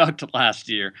from sucked last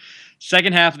year.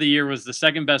 Second half of the year was the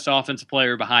second best offensive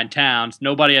player behind Towns.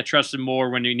 Nobody I trusted more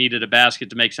when you needed a basket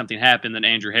to make something happen than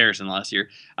Andrew Harrison last year.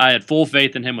 I had full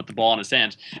faith in him with the ball in his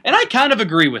hands. And I kind of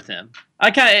agree with him. I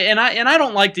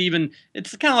don't like to even,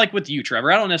 it's kind of like with you,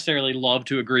 Trevor. I don't necessarily love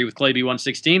to agree with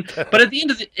Clayby116, but at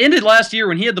the end of last year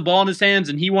when he had the ball in his hands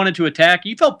and he wanted to attack,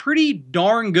 you felt pretty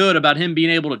darn good about him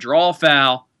being able to draw a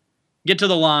foul, get to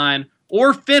the line,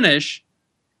 or finish.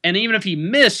 And even if he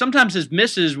missed, sometimes his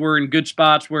misses were in good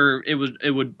spots where it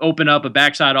would open up a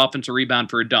backside offensive rebound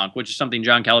for a dunk, which is something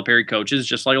John Calipari coaches,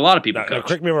 just like a lot of people coach.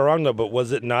 Correct me if I'm wrong, though, but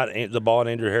was it not the ball on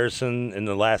Andrew Harrison in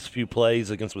the last few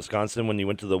plays against Wisconsin when he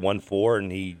went to the 1-4 and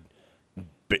he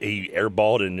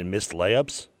airballed and missed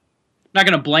layups? I'm not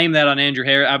going to blame that on Andrew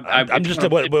Harrison.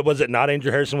 Was it not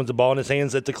Andrew Harrison with the ball in his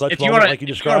hands at the clutch moment like you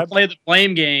described? If you want to play the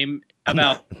blame game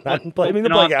about not blaming the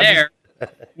blame game.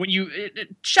 When you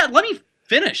let me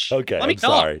finish. Okay, let me I'm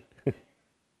sorry. If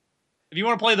you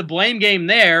want to play the blame game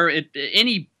there,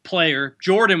 any player,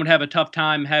 Jordan would have a tough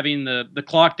time having the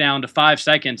clock down to 5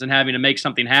 seconds and having to make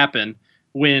something happen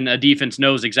when a defense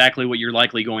knows exactly what you're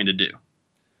likely going to do.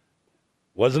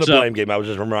 Wasn't a blame game. I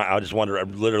just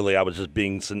wondered. Literally, I was just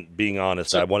being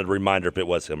honest. I wanted a reminder if it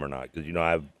was him or not because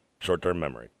I have short-term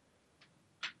memory.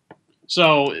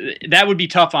 So that would be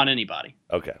tough on anybody.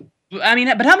 Okay. I mean,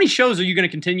 but how many shows are you going to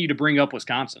continue to bring up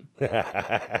Wisconsin?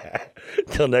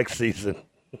 Till next season.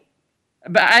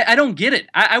 But I don't get it.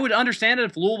 I would understand it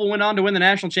if Louisville went on to win the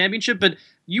national championship, but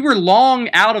you were long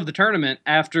out of the tournament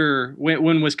after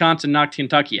when Wisconsin knocked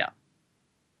Kentucky out.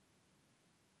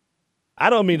 I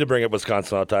don't mean to bring up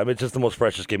Wisconsin all the time. It's just the most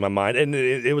precious game in my mind. And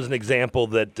it was an example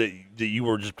that you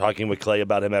were just talking with Clay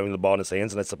about him having the ball in his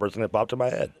hands, and that's the first thing that popped in my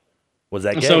head. Was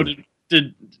that game. So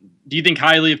do you think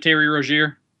highly of Terry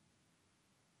Rozier?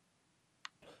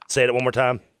 Say it one more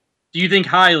time. Do you think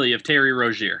highly of Terry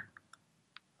Rozier?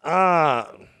 I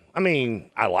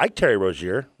mean, I like Terry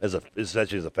Rozier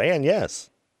especially as a fan, yes.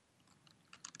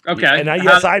 Okay. And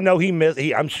I know he missed.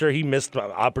 I'm sure he missed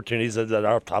opportunities that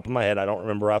are off the top of my head. I don't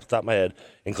remember off the top of my head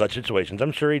in clutch situations.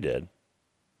 I'm sure he did.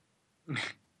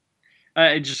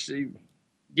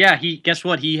 Guess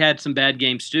what? He had some bad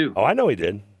games too. Oh, I know he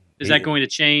did. Is that going to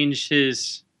change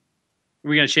his? Are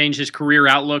we going to change his career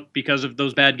outlook because of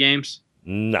those bad games?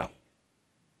 No.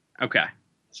 Okay.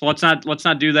 So let's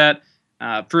not do that.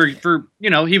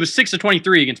 He was 6 of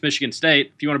 23 against Michigan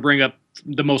State. If you want to bring up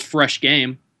the most fresh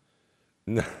game.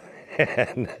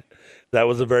 That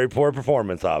was a very poor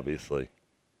performance, obviously.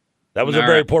 That was a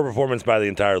very poor performance by the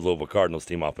entire Louisville Cardinals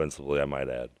team offensively, I might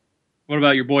add. What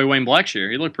about your boy Wayne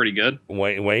Blackshear? He looked pretty good.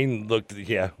 Wayne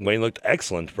looked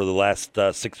excellent for the last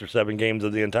 6 or 7 games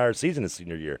of the entire season his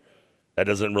senior year. That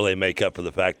doesn't really make up for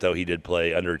the fact, though, he did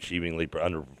play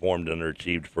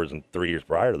underachieved for 3 years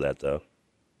prior to that, though.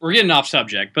 We're getting off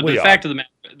subject, but the fact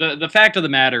of the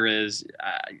matter is,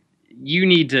 you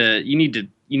need to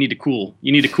cool.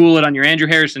 You need to cool it on your Andrew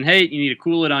Harrison hate. You need to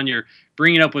cool it on your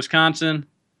bringing up Wisconsin.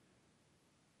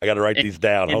 I got to write these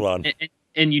down. Hold on.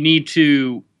 And you need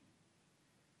to.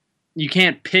 You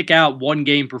can't pick out one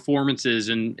game performances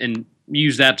and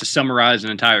use that to summarize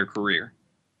an entire career,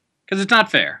 because it's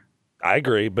not fair. I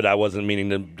agree, but I wasn't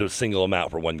meaning to single him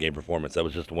out for one game performance. That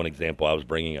was just one example I was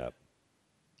bringing up.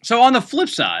 So on the flip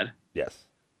side, yes,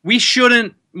 we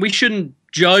shouldn't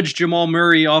judge Jamal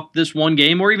Murray off this one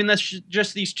game, or even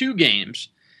just these 2 games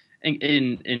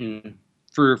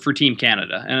for Team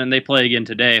Canada. And they play again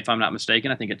today, if I'm not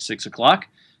mistaken. I think it's 6:00.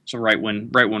 So right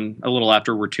when a little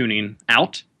after we're tuning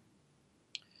out.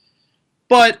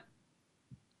 But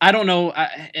I don't know.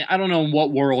 I don't know in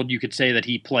what world you could say that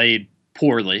he played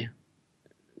poorly.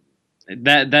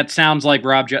 That sounds like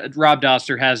Rob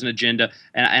Doster has an agenda,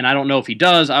 and I don't know if he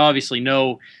does. I obviously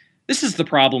know this is the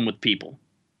problem with people,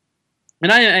 and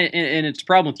it's a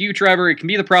problem with you, Trevor. It can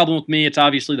be the problem with me. It's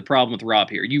obviously the problem with Rob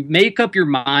here. You make up your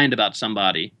mind about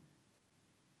somebody,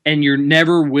 and you're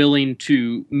never willing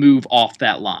to move off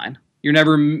that line. You're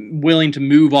never willing to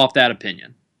move off that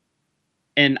opinion.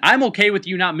 And I'm okay with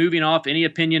you not moving off any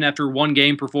opinion after one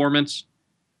game performance,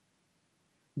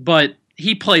 but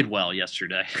he played well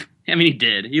yesterday. I mean, he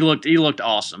did. He looked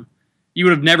awesome. You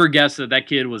would have never guessed that that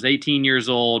kid was 18 years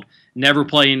old, never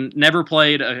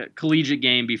played a collegiate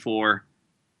game before.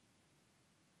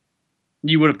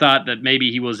 You would have thought that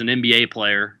maybe he was an NBA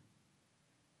player,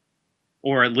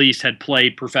 or at least had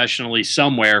played professionally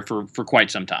somewhere for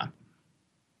quite some time.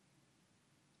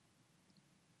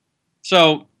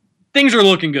 So things are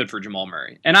looking good for Jamal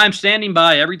Murray. And I'm standing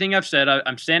by everything I've said.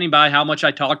 I'm standing by how much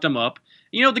I talked him up.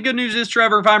 You know, the good news is,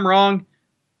 Trevor, if I'm wrong,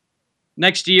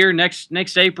 next year, next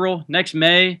April, next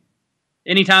May,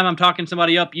 anytime I'm talking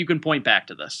somebody up, you can point back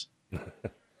to this.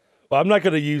 Well, I'm not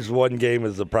going to use one game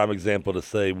as a prime example to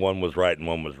say one was right and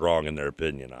one was wrong in their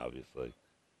opinion, obviously.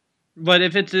 But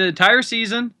if it's an entire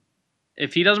season,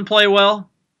 if he doesn't play well,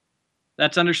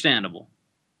 that's understandable.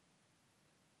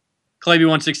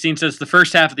 Clavey116 says the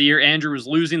first half of the year, Andrew was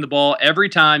losing the ball every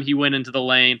time he went into the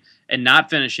lane and not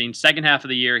finishing. Second half of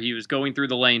the year, he was going through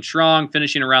the lane strong,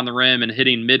 finishing around the rim, and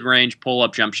hitting mid-range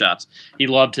pull-up jump shots. He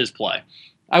loved his play.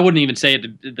 I wouldn't even say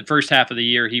it the first half of the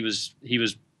year he was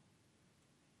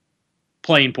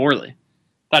playing poorly.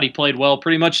 Thought he played well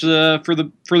pretty much for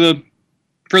the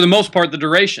most part the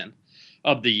duration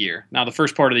of the year. Now, the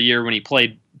first part of the year when he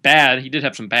played bad, he did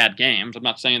have some bad games. I'm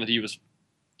not saying that he was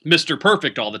Mr.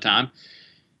 Perfect all the time.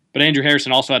 But Andrew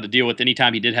Harrison also had to deal with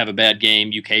anytime he did have a bad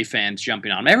game, UK fans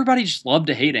jumping on him. Everybody just loved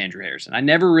to hate Andrew Harrison. I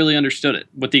never really understood it,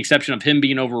 with the exception of him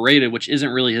being overrated, which isn't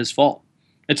really his fault.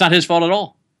 It's not his fault at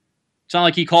all. It's not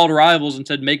like he called rivals and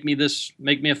said, make me a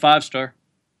 5-star.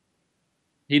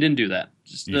 He didn't do that.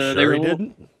 Just, you sure he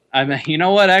didn't? I mean, you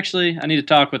know what? Actually, I need to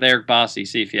talk with Eric Bossy,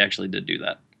 see if he actually did do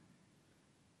that.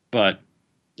 But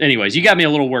anyways, you got me a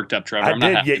little worked up, Trevor.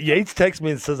 I did. Yates texts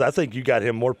me and says, I think you got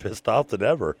him more pissed off than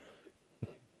ever.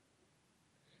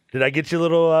 Did I get you a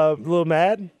little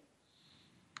mad?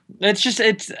 It's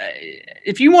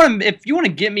if you want to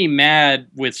get me mad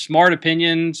with smart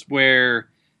opinions where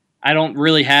I don't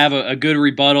really have a good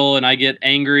rebuttal and I get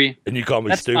angry, and you call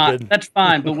me stupid, that's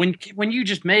fine. But when you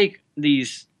just make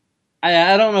these,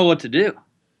 I don't know what to do.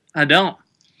 I don't.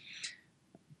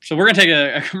 So we're gonna take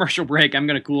a commercial break. I'm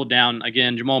gonna cool down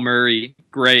again. Jamal Murray,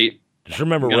 great. Just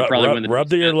remember, rub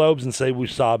the earlobes and say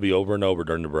wasabi over and over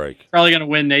during the break. Probably going to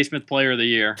win Naismith Player of the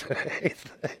Year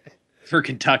for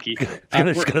Kentucky. He's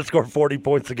going to score 40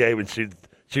 points a game and shoot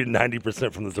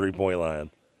 90% from the three-point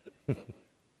line.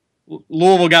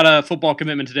 Louisville got a football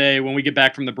commitment today. When we get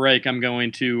back from the break, I'm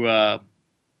going to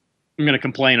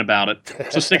complain about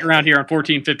it. So stick around here on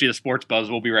 1450 The Sports Buzz.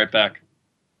 We'll be right back.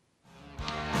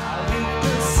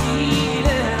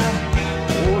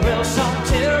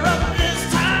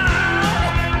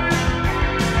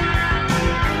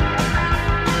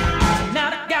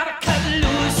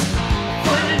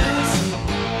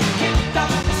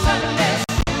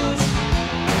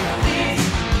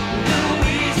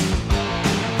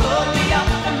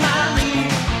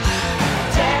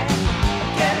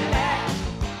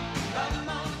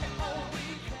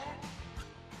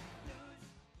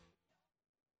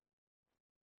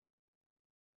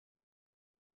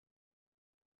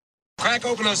 Crack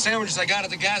open those sandwiches I got at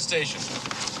the gas station.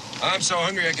 I'm so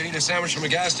hungry I could eat a sandwich from a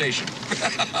gas station.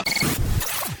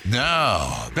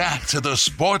 Now, back to the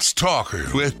Sports Talker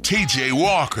with TJ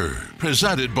Walker,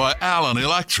 presented by Allen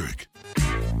Electric.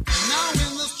 Now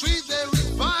in the street there is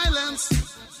violence,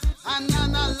 and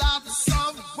a lot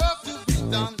of work to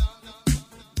be done.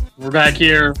 We're back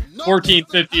here,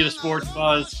 1450 The Sports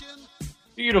Buzz.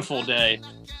 Beautiful day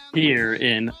here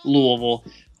in Louisville.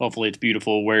 Hopefully it's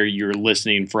beautiful where you're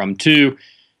listening from, too.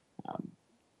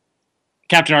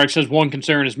 Captain Ark says one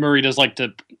concern is Murray does like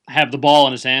to have the ball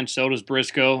in his hand. So does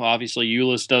Briscoe. Obviously,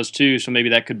 Ulis does, too. So maybe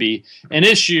that could be an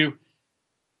issue.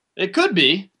 It could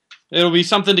be. It'll be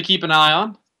something to keep an eye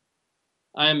on.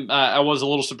 I was a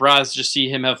little surprised to just see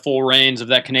him have full reins of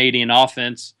that Canadian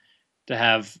offense, to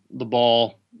have the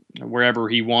ball wherever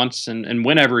he wants and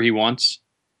whenever he wants.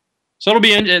 So it'll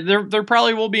be there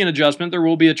probably will be an adjustment. There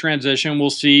will be a transition. We'll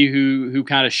see who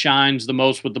kind of shines the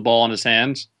most with the ball in his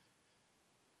hands.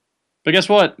 But guess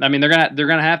what? I mean, they're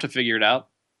gonna have to figure it out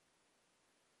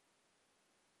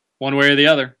one way or the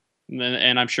other,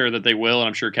 and I'm sure that they will. And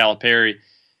I'm sure Calipari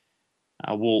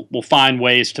will find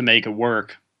ways to make it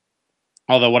work.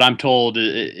 Although what I'm told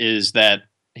is that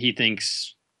he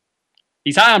thinks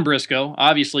he's high on Briscoe.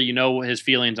 Obviously, you know his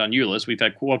feelings on Ulis. We've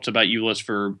had quotes about Ulis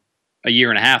for a year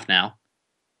and a half now.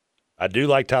 I do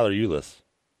like Tyler Ulis.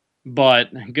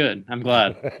 But good. I'm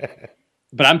glad.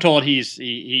 But I'm told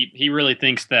he really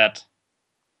thinks that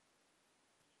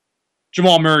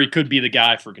Jamal Murray could be the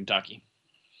guy for Kentucky.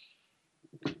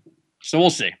 So we'll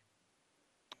see.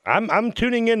 I'm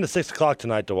tuning in to 6 o'clock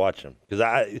tonight to watch him, because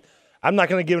I'm not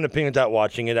going to give an opinion without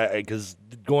watching it, because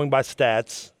going by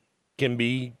stats, can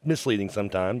be misleading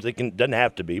sometimes. Doesn't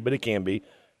have to be, but it can be.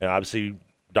 And obviously,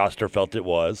 Doster felt it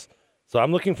was. So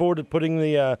I'm looking forward to putting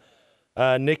the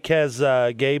Nick has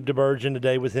Gabe DeBurge in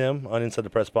today with him on Inside the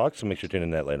Press Box, so make sure to tune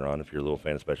in that later on if you're a little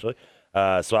fan especially.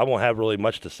 So I won't have really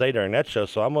much to say during that show,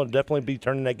 so I'm going to definitely be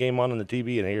turning that game on the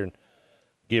TV and here and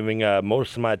giving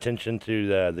most of my attention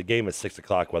to the game at 6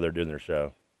 o'clock while they're doing their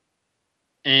show.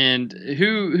 And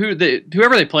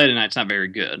whoever they play tonight's not very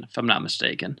good, if I'm not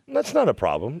mistaken. That's not a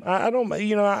problem. I don't,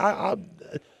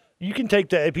 you can take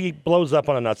that. If he blows up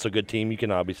on a not-so-good team, you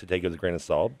can obviously take it with a grain of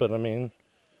salt, but I mean...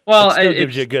 Well, it still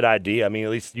gives you a good idea. I mean, at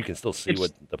least you can still see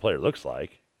what the player looks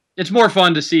like. It's more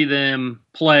fun to see them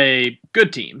play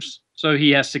good teams. So he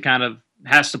has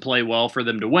to play well for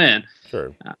them to win.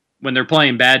 Sure. When they're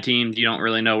playing bad teams, you don't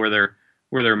really know where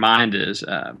their mind is.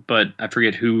 But I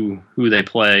forget who they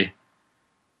play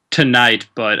tonight.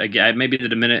 But again, maybe the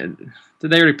Dominican.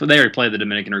 They already played the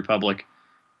Dominican Republic.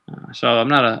 So I'm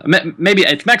not maybe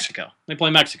it's Mexico. They play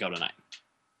Mexico tonight.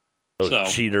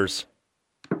 Those cheaters.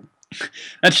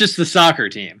 That's just the soccer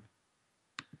team.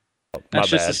 That's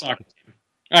just the soccer team.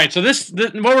 All right, so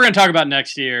what we're going to talk about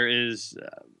next year is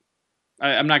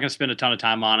I'm not going to spend a ton of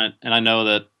time on it, and I know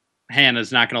that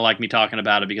Hannah's not going to like me talking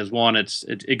about it because, one,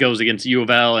 it goes against U of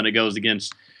L and it goes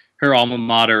against her alma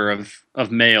mater of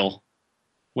Male,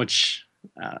 which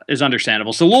is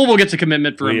understandable. So Louisville gets a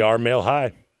commitment from... We are Male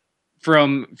High.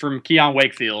 From Keon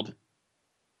Wakefield,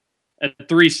 a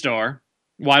 3-star.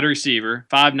 Wide receiver,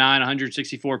 5'9",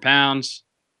 164 pounds.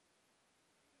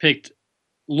 Picked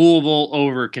Louisville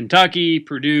over Kentucky,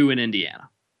 Purdue, and Indiana.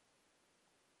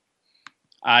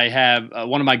 I have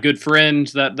one of my good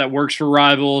friends that works for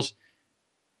Rivals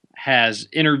has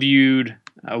interviewed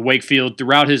Wakefield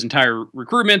throughout his entire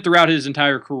recruitment, throughout his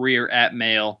entire career at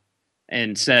Male,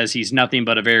 and says he's nothing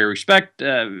but a very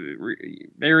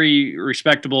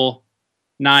respectable,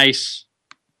 nice.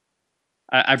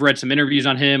 I've read some interviews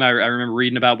on him. I remember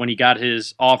reading about when he got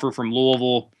his offer from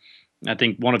Louisville. I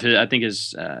think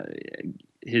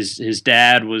his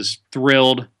dad was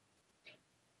thrilled.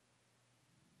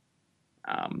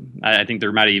 I think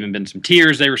there might have even been some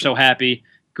tears. They were so happy.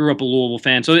 Grew up a Louisville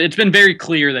fan. So it's been very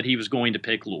clear that he was going to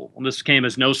pick Louisville. And this came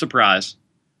as no surprise.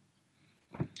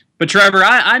 But Trevor,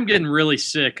 I'm getting really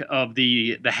sick of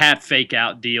the hat fake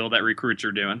out deal that recruits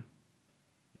are doing.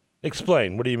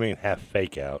 Explain. What do you mean half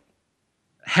fake out?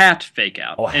 Hat fake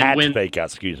out. Oh, hat fake out.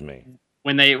 Excuse me.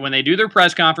 When they do their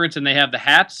press conference and they have the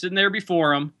hat sitting there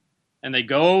before them, and they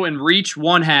go and reach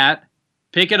one hat,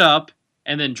 pick it up,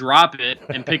 and then drop it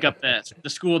and pick up the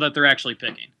school that they're actually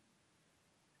picking.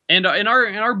 And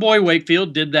our boy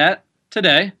Wakefield did that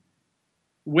today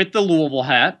with the Louisville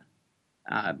hat.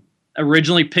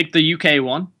 Originally picked the UK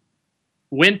one.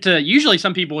 Went to, usually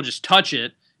some people will just touch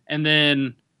it and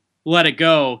then let it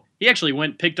go. He actually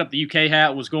went, picked up the UK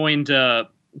hat, was going to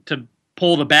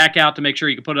pull the back out to make sure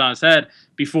he could put it on his head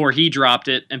before he dropped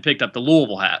it and picked up the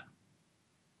Louisville hat.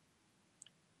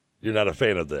 You're not a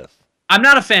fan of this? I'm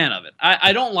not a fan of it.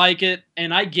 I don't like it,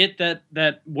 and I get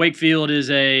that Wakefield is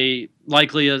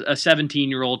likely a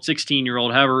 17-year-old,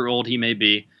 16-year-old, however old he may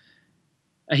be.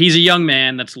 He's a young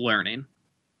man that's learning.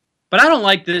 But I don't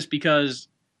like this because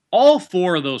all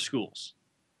four of those schools,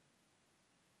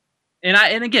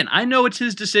 and again, I know it's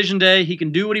his decision day. He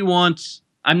can do what he wants.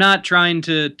 I'm not trying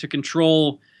to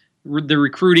control the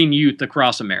recruiting youth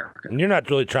across America. And you're not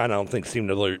really trying, I don't think, seem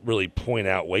to really point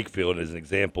out Wakefield as an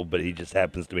example, but he just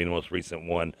happens to be the most recent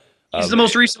one. He's the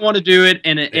most recent one to do it,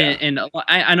 and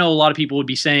I know a lot of people would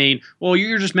be saying, well,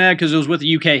 you're just mad because it was with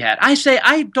the UK hat. I say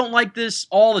I don't like this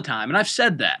all the time, and I've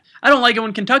said that. I don't like it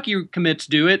when Kentucky commits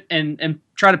do it and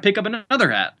try to pick up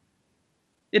another hat.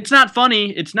 It's not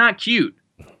funny. It's not cute.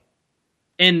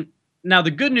 And now the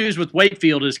good news with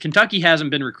Wakefield is Kentucky hasn't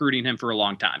been recruiting him for a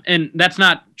long time. And that's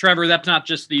not, Trevor, that's not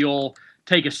just the old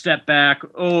take a step back,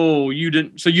 you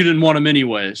didn't want him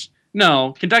anyways.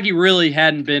 No, Kentucky really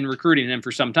hadn't been recruiting him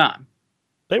for some time.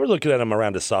 They were looking at him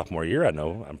around his sophomore year,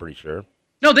 I'm pretty sure.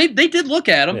 No, they did look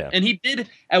at him, and he did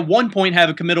at one point have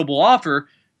a committable offer,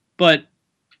 but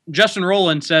Justin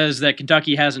Rowland says that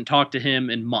Kentucky hasn't talked to him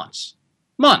in months.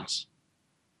 Months.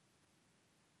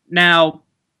 Now,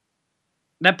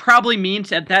 that probably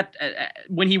means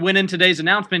when he went in today's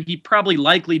announcement, he probably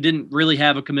likely didn't really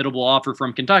have a committable offer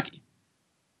from Kentucky.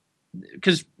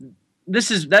 Because this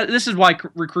is why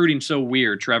recruiting's so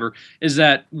weird, Trevor, is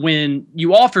that when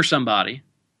you offer somebody,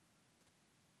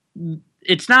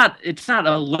 it's not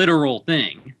a literal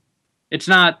thing. It's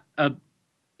not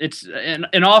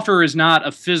an offer is not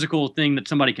a physical thing that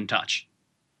somebody can touch.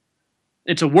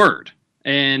 It's a word.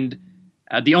 And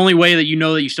the only way that you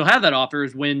know that you still have that offer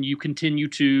is when you continue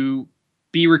to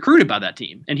be recruited by that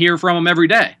team and hear from them every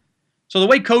day. So the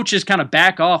way coaches kind of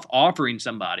back off offering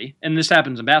somebody, and this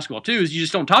happens in basketball too, is you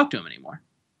just don't talk to them anymore.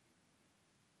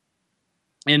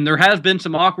 And there has been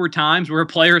some awkward times where a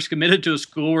player is committed to a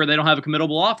school where they don't have a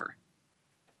committable offer.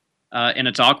 And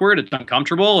it's awkward, it's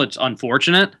uncomfortable, it's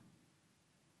unfortunate.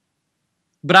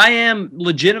 But I am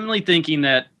legitimately thinking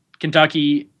that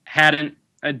Kentucky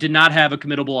did not have a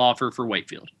committable offer for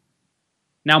Wakefield.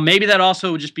 Now, maybe that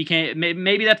also just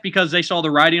maybe that's because they saw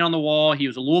the writing on the wall. He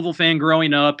was a Louisville fan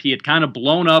growing up. He had kind of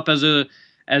blown up as a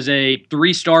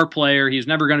 3-star player. He was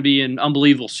never going to be an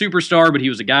unbelievable superstar, but he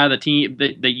was a guy that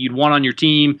you'd want on your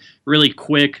team, really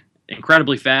quick,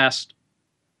 incredibly fast.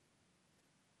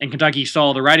 And Kentucky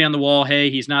saw the writing on the wall. Hey,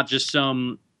 he's not just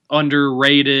some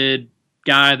underrated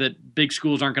guy that big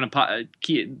schools aren't going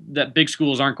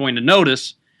to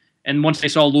notice. And once they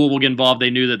saw Louisville get involved,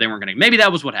 they knew that they weren't going to. Maybe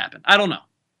that was what happened. I don't know.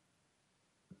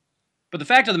 But the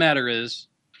fact of the matter is,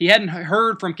 he hadn't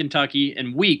heard from Kentucky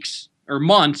in weeks or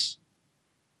months,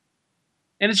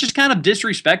 and it's just kind of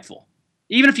disrespectful.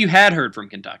 Even if you had heard from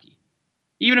Kentucky,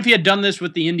 even if he had done this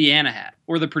with the Indiana hat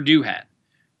or the Purdue hat,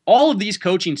 all of these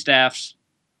coaching staffs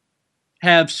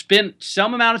have spent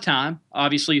some amount of time,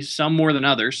 obviously some more than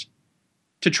others,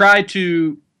 to try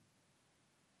to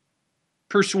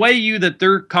persuade you that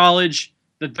their college,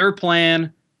 that their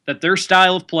plan, that their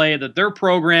style of play, that their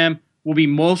program will be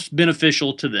most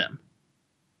beneficial to them.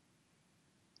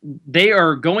 They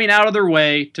are going out of their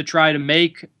way to try to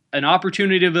make an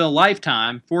opportunity of a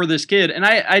lifetime for this kid, and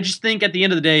I just think at the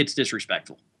end of the day, it's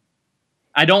disrespectful.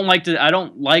 I don't like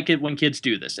it when kids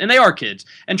do this, and they are kids.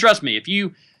 And trust me,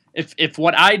 if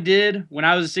what I did when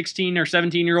I was a 16 or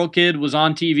 17-year-old kid was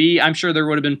on TV, I'm sure there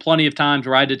would have been plenty of times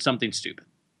where I did something stupid.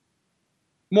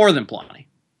 More than plenty.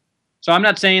 So I'm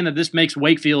not saying that this makes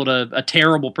Wakefield a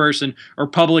terrible person or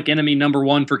public enemy number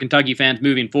one for Kentucky fans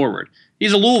moving forward.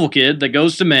 He's a Louisville kid that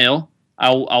goes to Male.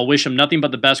 I'll wish him nothing but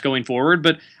the best going forward,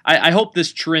 but I hope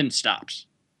this trend stops.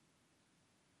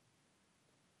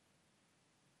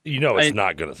 It's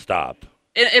not going to stop.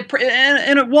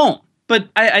 And it won't. But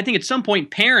I think at some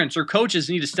point parents or coaches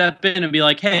need to step in and be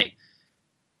like, hey,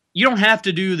 you don't have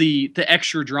to do the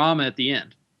extra drama at the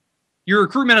end. Your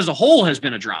recruitment as a whole has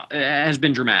been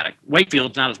dramatic.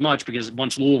 Wakefield's not as much because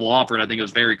once Louisville offered, I think it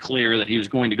was very clear that he was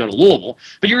going to go to Louisville.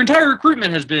 But your entire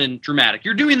recruitment has been dramatic.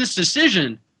 You're doing this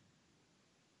decision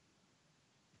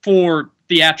for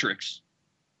theatrics.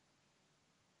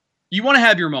 You want to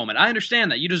have your moment. I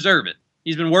understand that. You deserve it.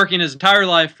 He's been working his entire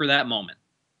life for that moment.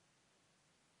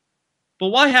 But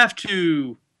why have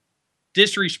to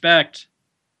disrespect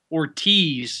or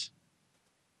tease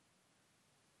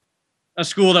a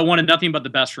school that wanted nothing but the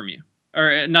best from you,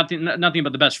 or nothing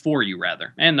but the best for you,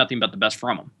 rather, and nothing but the best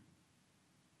from them?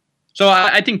 So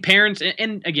I think parents,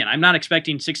 and again, I'm not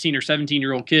expecting 16 or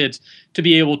 17-year-old kids to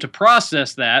be able to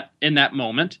process that in that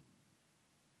moment,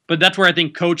 but that's where I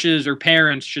think coaches or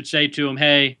parents should say to them,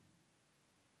 hey,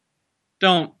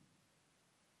 don't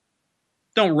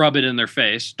rub it in their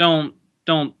face. Don't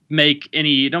make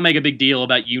a big deal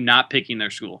about you not picking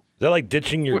their school. Is that like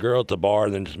ditching your girl at the bar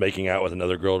and then just making out with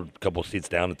another girl a couple seats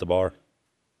down at the bar,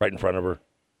 right in front of her?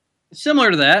 Similar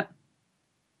to that.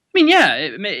 I mean, yeah,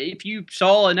 if you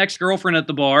saw an ex-girlfriend at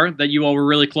the bar that you all were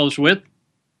really close with,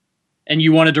 and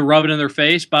you wanted to rub it in their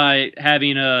face by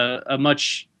having you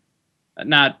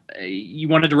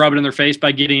wanted to rub it in their face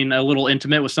by getting a little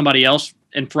intimate with somebody else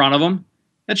in front of them,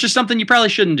 that's just something you probably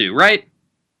shouldn't do, right?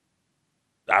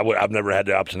 I've never had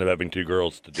the option of having two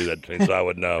girls to do that to me, so I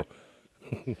would know.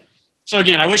 So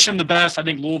again, I wish him the best. I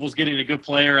think Louisville's getting a good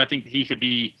player. I think he could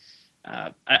be.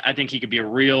 I think he could be a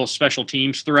real special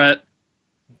teams threat.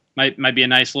 Might be a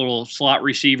nice little slot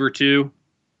receiver too.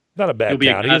 Not a bad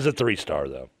count. He is a 3-star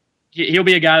though. He'll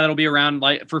be a guy that'll be around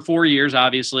for 4 years,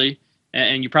 obviously,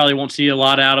 and you probably won't see a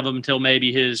lot out of him until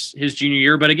maybe his junior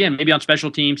year. But again, maybe on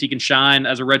special teams he can shine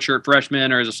as a redshirt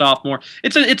freshman or as a sophomore.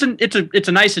 It's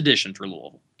a nice addition for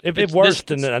Louisville. If worse,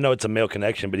 then I know it's a male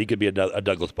connection, but he could be a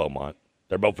Douglas Beaumont.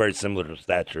 They're both very similar to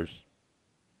statures.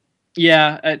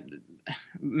 Yeah,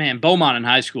 man, Beaumont in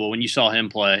high school, when you saw him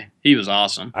play, he was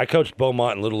awesome. I coached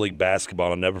Beaumont in Little League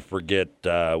basketball. I'll never forget,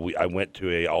 I went to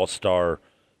a all-star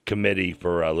committee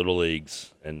for Little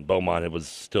Leagues, and Beaumont was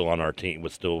still on our team,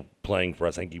 was still playing for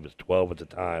us. I think he was 12 at the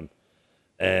time.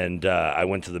 And I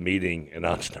went to the meeting, and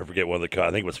I'll just never forget one of the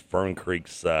I think it was Fern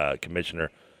Creek's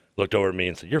commissioner, looked over at me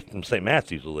and said, "You're from St.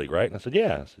 Matthews Little League, right?" And I said,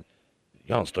 "Yeah." I said,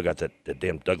 "Y'all still got that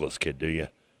damn Douglas kid, do you?"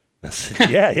 I said,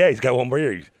 yeah, he's got one more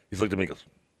year. He's looked at me and goes,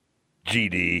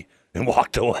 GD, and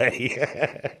walked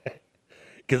away.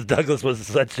 because Douglas was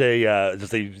such a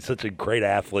such a great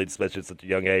athlete, especially at such a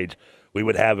young age. We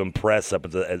would have him press up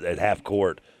at half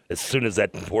court. As soon as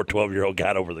that poor 12-year-old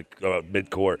got over the mid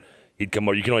court, he'd come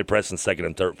over. You can only press in second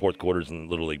and third, fourth quarters in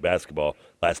Little League basketball,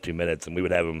 last 2 minutes, and we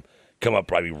would have him come up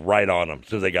probably right on him as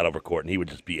soon as they got over court, and he would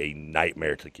just be a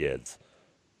nightmare to kids.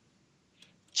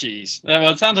 Jeez.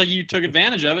 Well, it sounds like you took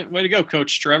advantage of it. Way to go,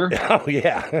 Coach Trevor. Oh,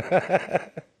 yeah.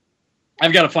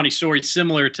 I've got a funny story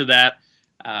similar to that,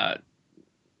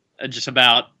 just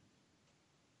about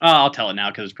I'll tell it now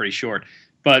because it's pretty short.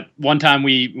 But one time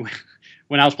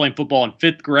when I was playing football in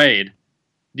 5th grade,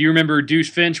 do you remember Deuce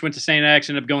Finch went to St. X,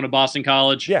 ended up going to Boston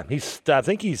College? Yeah, has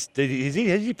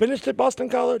he finished at Boston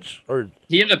College? Or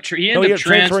he ended up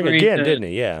transferring again, didn't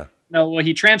he? Yeah. No, well,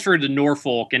 he transferred to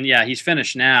Norfolk, and yeah, he's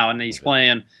finished now, and he's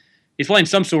playing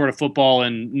some sort of football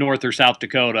in North or South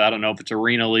Dakota. I don't know if it's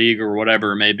Arena League or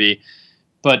whatever it may be.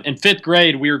 But in 5th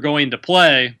grade, we were going to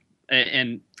play,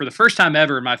 and for the first time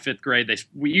ever in my 5th grade,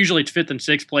 usually it's 5th and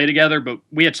 6th play together, but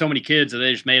we had so many kids that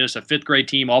they just made us a 5th grade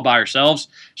team all by ourselves.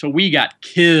 So we got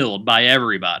killed by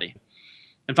everybody.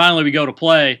 And finally, we go to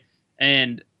play,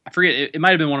 and I forget, it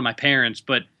might have been one of my parents,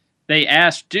 but they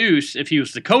asked Deuce if he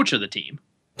was the coach of the team.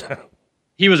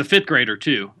 He was a 5th grader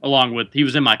too, he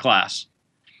was in my class.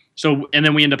 So, and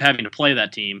then we ended up having to play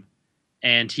that team,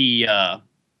 and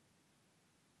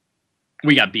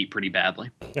we got beat pretty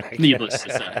badly, needless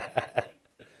to say.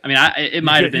 I mean, it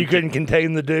might have been. You couldn't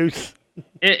contain the Deuce?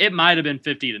 It might have been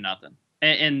 50-0.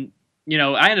 And, you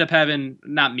know, I ended up having,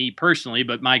 not me personally,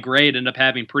 but my grade ended up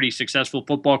having pretty successful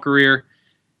football career.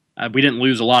 We didn't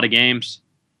lose a lot of games,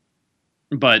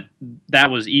 but that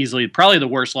was easily probably the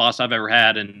worst loss I've ever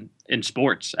had in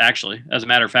sports, actually. As a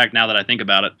matter of fact, now that I think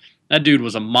about it, that dude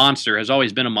was a monster, has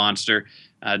always been a monster.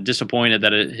 Disappointed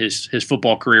that his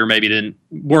football career maybe didn't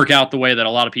work out the way that a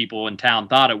lot of people in town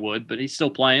thought it would, but he's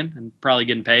still playing and probably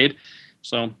getting paid.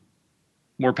 So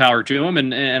more power to him.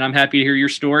 And I'm happy to hear your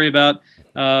story about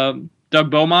Doug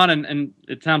Beaumont, and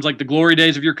it sounds like the glory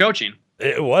days of your coaching.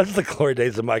 It was the glory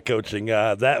days of my coaching.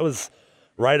 That was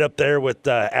right up there with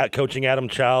coaching Adam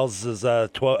Childs'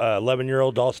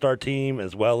 11-year-old all-star team,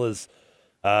 as well as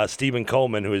Stephen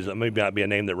Coleman, who is maybe not be a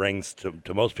name that rings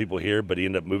to most people here, but he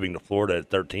ended up moving to Florida at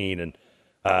 13 and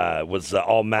was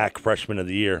all-MAC freshman of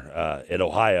the year at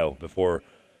Ohio before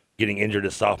getting injured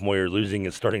his sophomore year, losing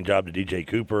his starting job to DJ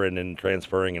Cooper, and then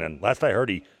transferring. And then last I heard,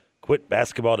 he quit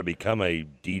basketball to become a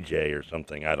DJ or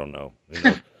something. I don't know.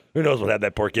 Who knows what had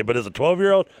that poor kid? But as a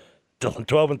 12-year-old,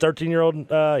 12 and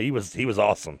 13-year-old, he was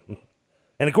awesome.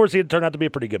 And of course, he had turned out to be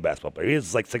a pretty good basketball player. He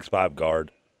was like 6'5"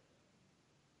 guard.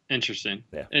 Interesting.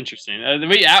 Yeah. Interesting.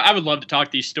 I would love to talk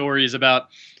these stories about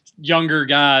younger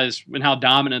guys and how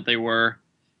dominant they were.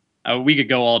 We could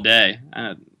go all day.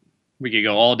 We could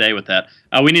go all day with that.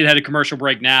 We need to head a commercial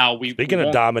break now. Speaking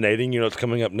of dominating, you know what's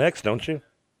coming up next, don't you?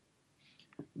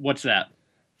 What's that?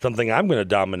 Something I'm going to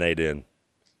dominate in.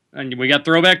 And we got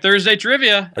Throwback Thursday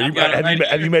trivia.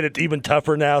 Have you made it even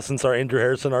tougher now since our Andrew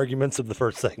Harrison arguments of the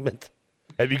first segment?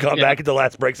 Have you gone back at the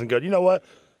last breaks and go, you know what?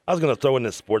 I was going to throw in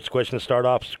this sports question to start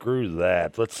off. Screw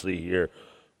that. Let's see here.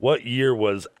 What year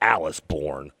was Alice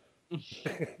born?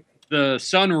 The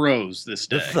sun rose this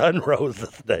day. The sun rose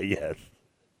this day, yes.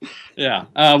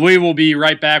 Yeah. We will be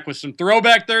right back with some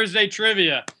Throwback Thursday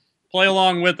trivia. Play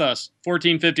along with us.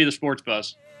 1450 The Sports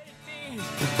Buzz.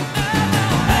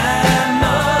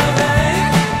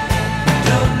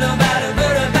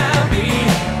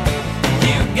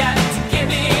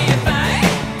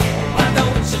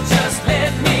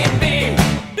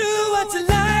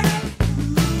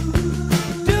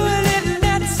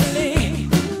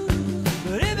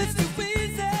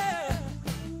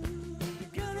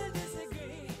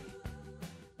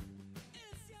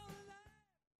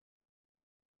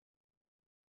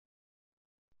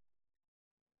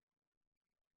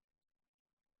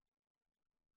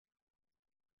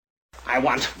 I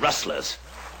want rustlers,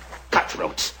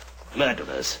 cutthroats,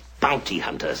 murderers, bounty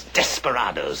hunters,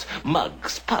 desperados,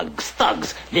 mugs, pugs,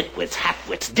 thugs, nitwits,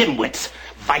 halfwits, dimwits,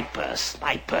 vipers,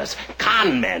 snipers,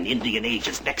 con men, Indian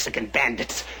agents, Mexican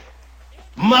bandits,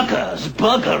 muggers,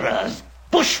 buggerers,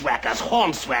 bushwhackers,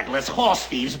 hornswagglers, horse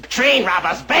thieves, train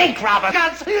robbers, bank robbers,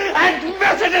 and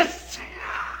Methodists!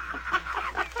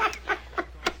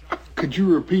 Could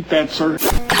you repeat that, sir?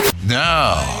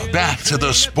 Now, back to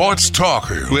the Sports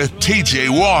Talker with TJ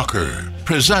Walker,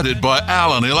 presented by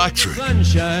Allen Electric.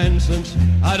 Sunshine since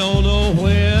I don't know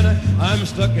when. I'm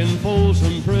stuck in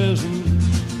Folsom Prison,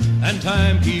 and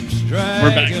time keeps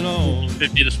dragging on.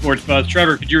 50 The Sports Buzz.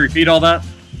 Trevor, could you repeat all that?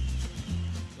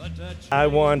 I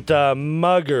want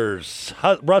muggers,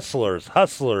 rustlers,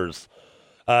 hustlers,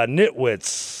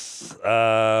 nitwits,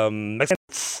 Mexican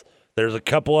There's a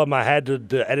couple of them I had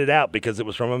to edit out because it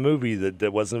was from a movie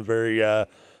that wasn't very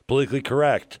politically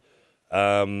correct.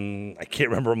 I can't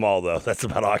remember them all, though. That's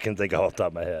about all I can think of off the top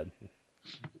of my head.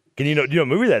 Do you know what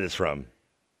movie that is from?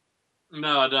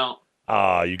 No, I don't.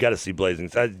 Oh, you got to see Blazing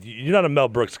Saddles. You're not a Mel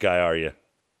Brooks guy, are you?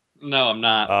 No, I'm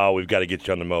not. Oh, we've got to get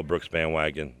you on the Mel Brooks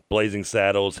bandwagon. Blazing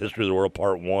Saddles, History of the World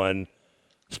Part 1,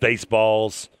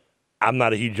 Spaceballs. I'm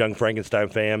not a huge Young Frankenstein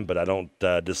fan, but I don't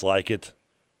dislike it.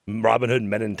 Robin Hood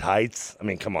Men in Tights. I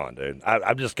mean, come on, dude.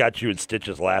 I've just got you in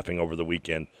stitches laughing over the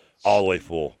weekend, all the way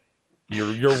full.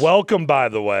 You're welcome, by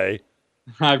the way.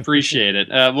 I appreciate it.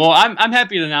 Well, I'm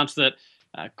happy to announce that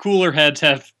cooler heads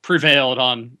have prevailed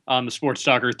on the Sports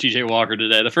Talker with TJ Walker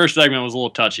today. The first segment was a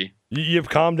little touchy. You've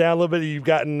calmed down a little bit. You've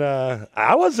gotten.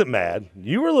 I wasn't mad.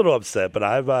 You were a little upset, but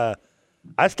I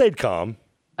stayed calm.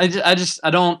 I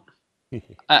don't.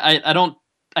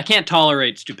 I can't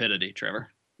tolerate stupidity, Trevor.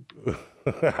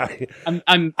 I'm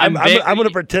going to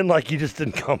pretend like you just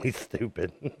didn't call me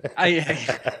stupid.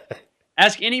 I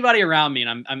ask anybody around me,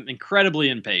 and I'm incredibly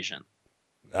impatient.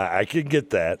 I can get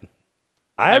that.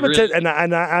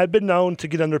 I've been known to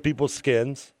get under people's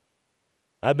skins.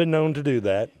 I've been known to do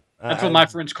that. That's what my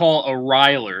friends call a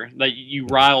riler. That you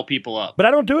rile people up. But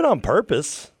I don't do it on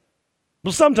purpose.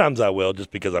 Well, sometimes I will, just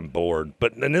because I'm bored.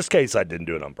 But in this case, I didn't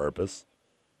do it on purpose.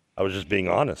 I was just being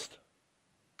honest.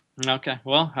 Okay.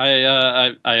 Well,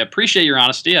 I appreciate your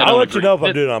honesty. I'll let you know if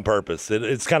I'm doing it on purpose.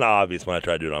 It's kind of obvious when I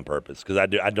try to do it on purpose because I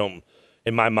don't.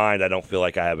 In my mind, I don't feel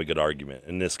like I have a good argument.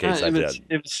 In this case, I did.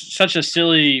 It was such a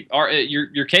silly.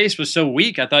 Your case was so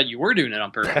weak. I thought you were doing it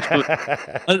on purpose.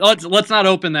 let's not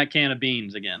open that can of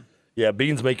beans again. Yeah,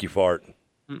 beans make you fart.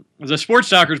 The Sports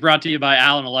Talker is brought to you by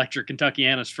Allen Electric,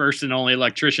 Kentuckiana's first and only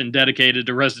electrician dedicated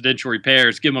to residential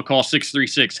repairs. Give them a call,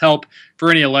 636-HELP, for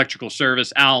any electrical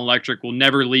service. Allen Electric will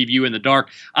never leave you in the dark.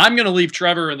 I'm going to leave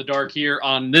Trevor in the dark here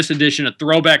on this edition of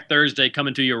Throwback Thursday,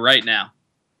 coming to you right now.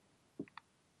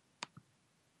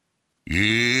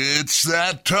 It's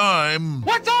that time.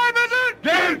 What time is it?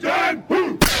 Game time!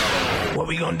 What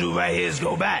we gonna do right here is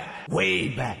go back, way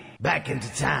back into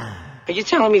time. Are you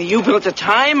telling me that you built a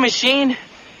time machine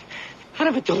out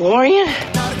of a DeLorean?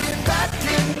 Gotta get back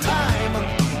in time.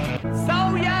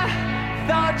 So ya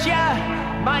thought ya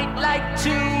might like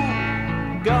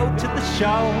to go to the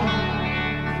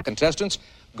show. Contestants,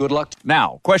 good luck.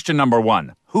 Now, question number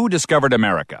 1. Who discovered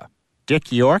America?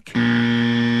 Dick York?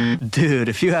 Dude,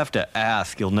 if you have to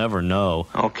ask, you'll never know.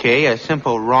 Okay, a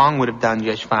simple wrong would have done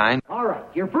just fine. All right,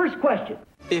 your first question.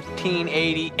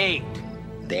 1588.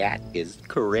 That is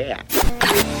correct.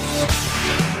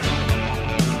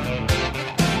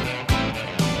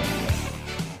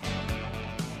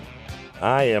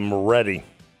 I am ready.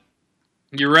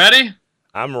 You ready?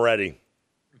 I'm ready.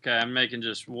 Okay, I'm making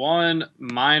just one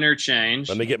minor change.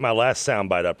 Let me get my last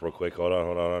soundbite up real quick. Hold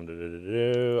on.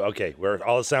 Okay,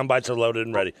 all the sound bites are loaded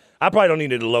and ready. I probably don't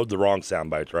need to load the wrong sound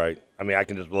bites, right? I mean, I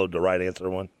can just load the right answer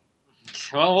one.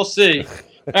 Well, we'll see.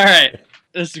 All right.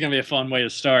 This is going to be a fun way to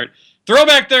start.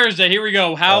 Throwback Thursday. Here we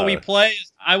go. How we play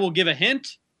is I will give a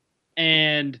hint,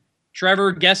 and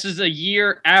Trevor guesses a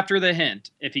year after the hint.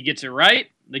 If he gets it right,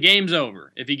 the game's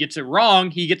over. If he gets it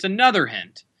wrong, he gets another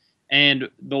hint. And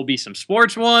there'll be some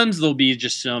sports ones. There'll be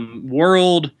just some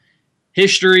world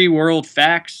history, world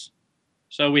facts.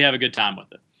 So we have a good time with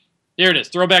it. Here it is.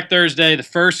 Throwback Thursday. The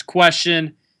first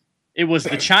question. It was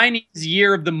the Chinese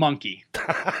Year of the Monkey.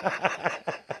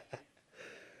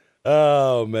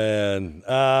 Oh, man.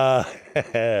 I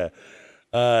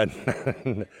don't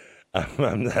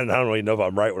really know if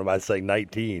I'm right when I'm saying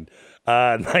 19.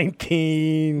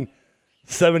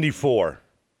 1974.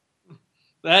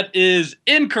 That is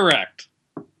incorrect.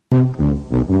 Whoops.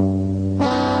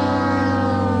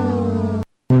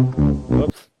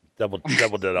 Double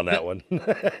did on that one.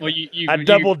 Well, I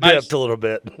double dipped a little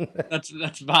bit.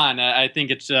 That's fine. I think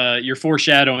it's you're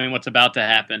foreshadowing what's about to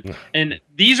happen. And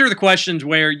these are the questions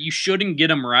where you shouldn't get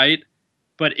them right,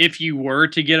 but if you were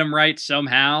to get them right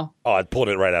somehow, I'd pulled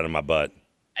it right out of my butt.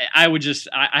 I would just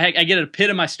I get a pit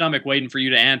in my stomach waiting for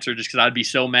you to answer, just because I'd be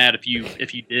so mad if you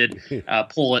did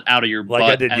pull it out of your butt.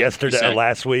 Like I did yesterday,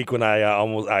 last week when I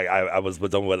was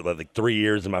almost like 3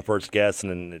 years in my first guess,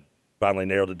 and then it finally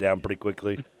narrowed it down pretty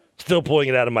quickly. Still pulling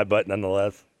it out of my butt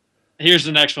nonetheless. Here's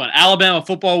the next one. Alabama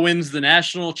football wins the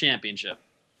national championship.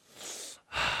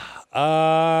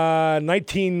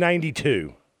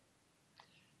 1992.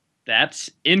 That's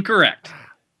incorrect.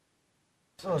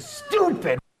 So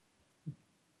stupid.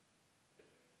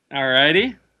 All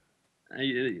righty.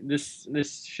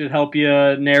 This should help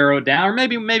you narrow it down, or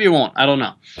maybe it won't. I don't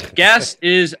know. Gas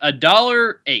is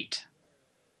 $1.08.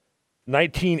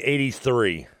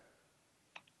 1983.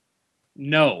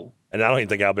 No. And I don't even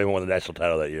think Alabama won the national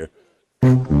title that year.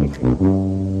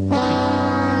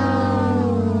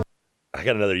 I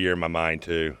got another year in my mind,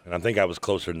 too. And I think I was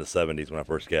closer in the 70s when I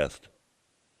first guessed.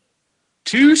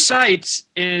 2 sites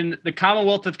in the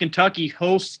Commonwealth of Kentucky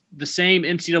host the same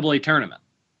NCAA tournament.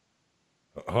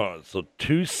 So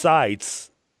 2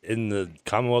 sites in the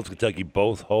Commonwealth of Kentucky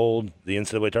both hold the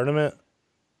NCAA tournament?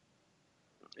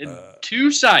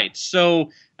 2 sites. So,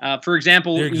 for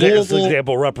example,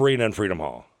 Louisville, Rupp Arena and Freedom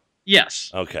Hall. Yes.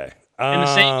 Okay. In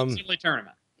the same NCAA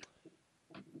tournament.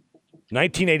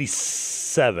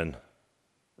 1987.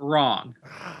 Wrong.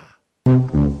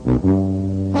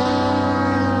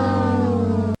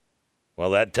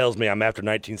 Well, that tells me I'm after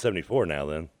 1974 now,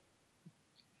 then.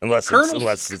 Unless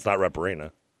it's not Rupp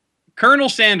Arena. Colonel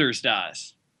Sanders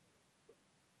dies.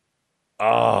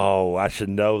 Oh, I should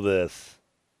know this.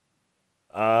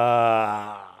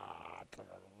 No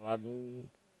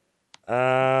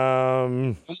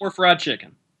more fried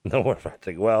chicken. No more fried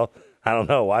chicken. Well, I don't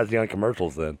know. Why is he on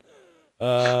commercials then?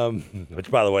 Which,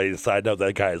 by the way, side note,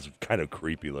 that guy is kind of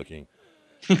creepy looking.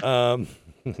 Kind of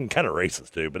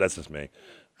racist, too, but that's just me.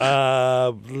 Now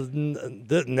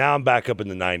I'm back up in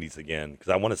the 90s again, because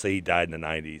I want to say he died in the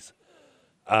 90s.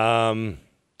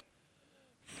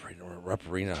 Rupp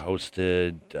Arena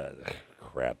hosted...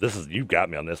 crap. You've got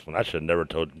me on this one. I should have never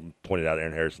pointed out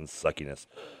Aaron Harrison's suckiness.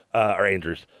 Or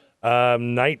Andrews.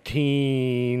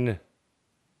 Alabama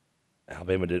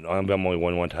only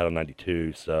won one title in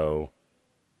 92, so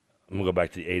I'm going to go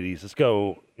back to the 80s. Let's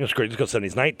go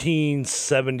 70s.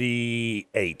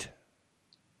 1978.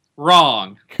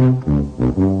 Wrong.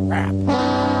 Crap.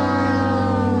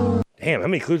 Damn, how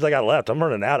many clues I got left? I'm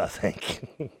running out, I think.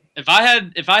 If I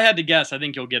had to guess, I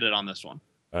think you'll get it on this one.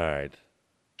 All right.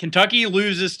 Kentucky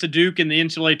loses to Duke in the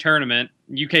NCAA tournament.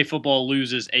 UK football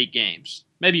loses 8 games.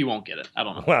 Maybe you won't get it. I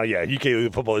don't know. Well, yeah,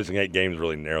 UK football losing 8 games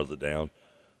really narrows it down.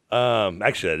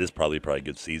 Actually, that is probably a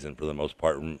good season for the most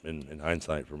part in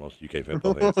hindsight for most UK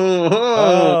football fans.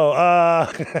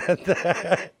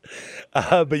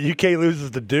 But UK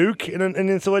loses to Duke in an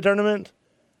NCAA tournament?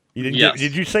 Yes.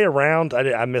 Did you say a round?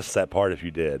 I missed that part if you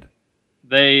did.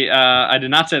 I did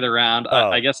not say the round.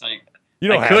 I guess You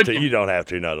don't have to. You don't have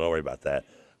to. No, don't worry about that.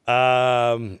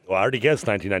 Well, I already guessed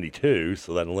 1992,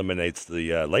 so that eliminates the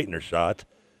Leitner shot.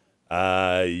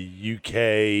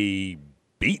 UK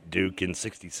beat Duke in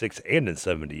 66 and in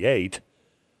 78.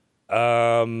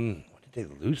 What did they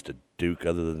lose to Duke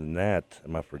other than that?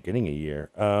 Am I forgetting a year?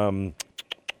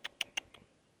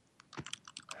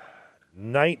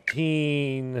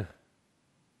 19...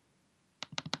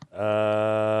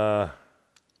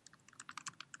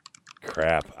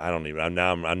 crap. I don't even.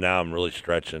 I'm really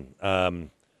stretching.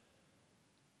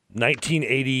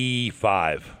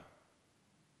 1985.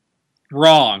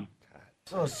 Wrong.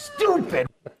 So stupid.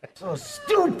 So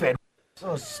stupid.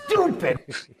 So stupid.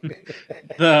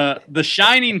 The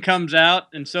Shining comes out,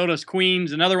 and so does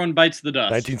Queens. Another one bites the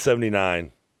dust.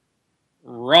 1979.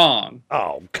 Wrong.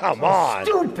 Oh, come on.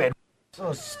 Stupid.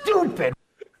 So stupid.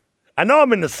 I know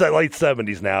I'm in the late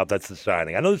 70s now, if that's The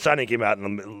Shining. I know The Shining came out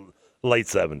in the late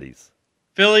 70s.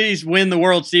 Phillies win the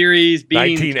World Series.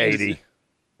 1980.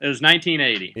 It was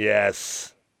 1980.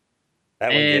 Yes. That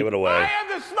one gave it away. I am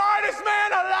the smartest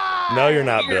man alive. No, you're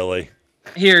not, Billy.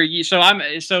 So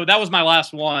that was my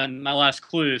last one, my last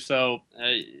clue. So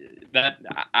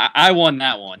I won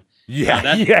that one.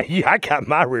 Yeah, I got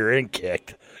my rear end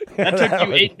kicked. That took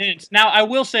you 8 hints. Now, I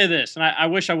will say this, and I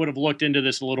wish I would have looked into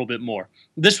this a little bit more.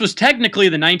 This was technically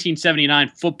the 1979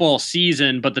 football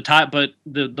season, but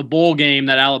the bowl game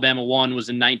that Alabama won was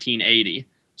in 1980.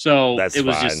 So it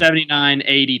was just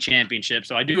 79-80 championship.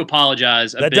 So I do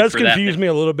apologize. That does confuse me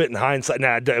a little bit in hindsight.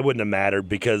 Nah, it wouldn't have mattered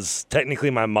because technically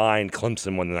in my mind,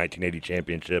 Clemson won the 1980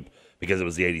 championship because it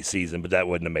was the 80 season, but that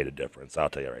wouldn't have made a difference. I'll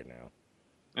tell you right now.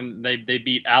 And they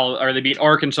beat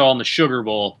Arkansas in the Sugar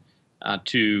Bowl.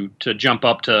 To jump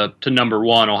up to number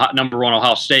one.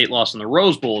 Ohio State lost in the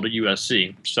Rose Bowl to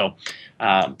USC. So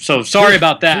sorry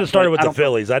about that. Should have started with the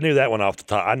Phillies. I knew that one off the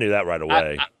top. I knew that right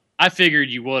away. I figured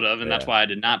you would have, and that's why I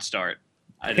did not start.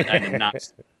 I did not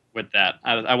with that.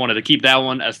 I wanted to keep that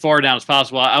one as far down as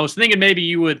possible. I was thinking maybe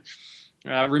you would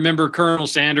remember Colonel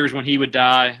Sanders when he would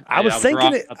die. I was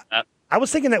thinking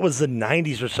that was the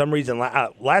 90s for some reason.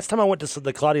 Last time I went to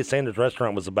the Claudia Sanders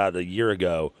restaurant was about a year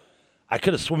ago. I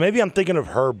could have sworn, maybe I'm thinking of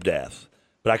Herb Death,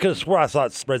 but I could have swore I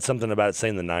thought it read something about it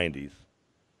saying the 90s.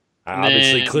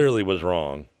 I clearly was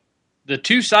wrong. The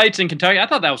 2 sites in Kentucky, I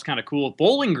thought that was kind of cool.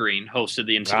 Bowling Green hosted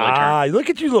the NCAA tournament. Look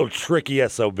at you, little tricky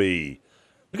SOB.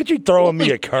 Look at you throwing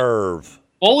me a curve.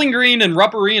 Bowling Green and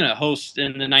Rupp Arena host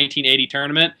in the 1980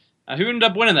 tournament. Who ended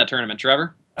up winning that tournament,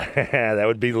 Trevor? That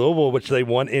would be Louisville, which they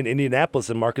won in Indianapolis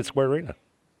in Market Square Arena.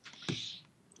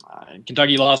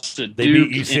 Kentucky lost to Duke. They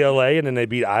beat UCLA, and then they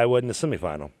beat Iowa in the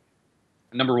semifinal.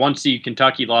 Number 1 seed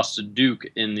Kentucky lost to Duke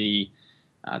in the,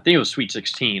 I think it was Sweet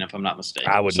 16, if I'm not mistaken.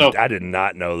 I did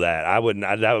not know that.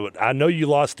 I know you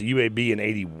lost to UAB in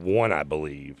 81, I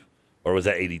believe. Or was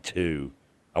that 82?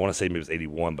 I want to say maybe it was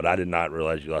 81, but I did not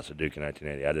realize you lost to Duke in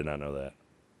 1980. I did not know that.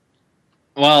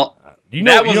 Well, you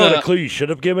know the clue you should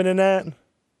have given in that?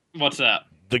 What's that?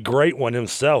 The great one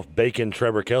himself, Bacon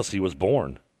Trevor Kelsey, was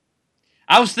born.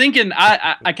 I was thinking,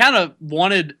 I kind of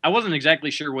wanted, I wasn't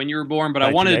exactly sure when you were born, but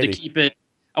I wanted to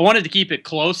keep it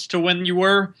close to when you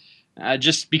were,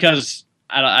 just because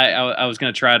I was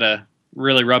going to try to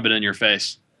really rub it in your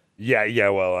face. Yeah.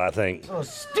 Well, I think so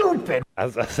stupid. I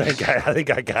think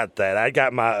I got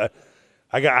that.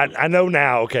 I know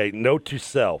now. Okay, note to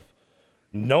self: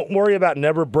 don't worry about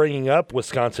never bringing up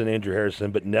Wisconsin Andrew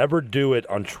Harrison, but never do it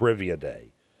on Trivia Day.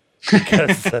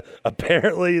 Because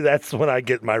apparently that's when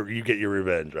you get your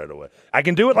revenge right away. I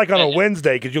can do it like on a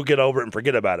Wednesday because you'll get over it and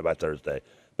forget about it by Thursday.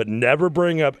 But never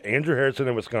bring up Andrew Harrison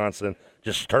in Wisconsin.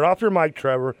 Just turn off your mic,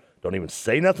 Trevor. Don't even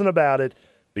say nothing about it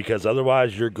because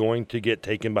otherwise you're going to get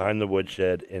taken behind the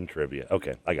woodshed in trivia.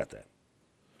 Okay, I got that.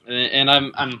 And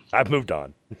I've moved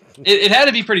on. It had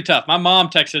to be pretty tough. My mom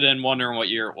texted in wondering what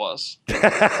year it was.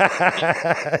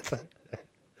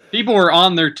 People were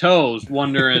on their toes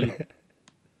wondering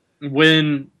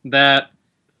when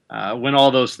all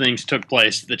those things took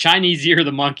place. The Chinese Year of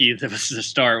the Monkey, that was the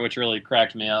start, which really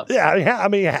cracked me up. Yeah, I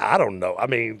mean, I don't know. I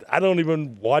mean, I don't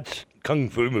even watch kung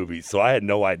fu movies, so I had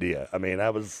no idea. I mean,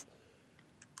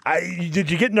 did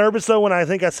you get nervous, though, when I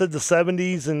think I said the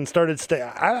 70s and started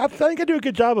I think I do a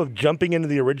good job of jumping into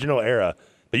the original era,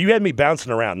 but you had me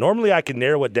bouncing around. Normally, I can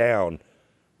narrow it down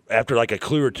after like a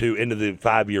clue or two into the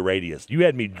 5-year radius. You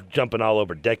had me jumping all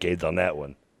over decades on that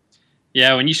one.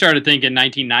 Yeah, when you started thinking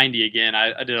 1990 again,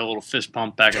 I did a little fist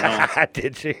pump back at home.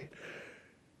 Did you?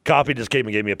 Coffee just came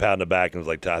and gave me a pound in the back and was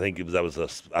like, I think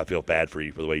I feel bad for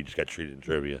you for the way you just got treated in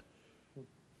trivia.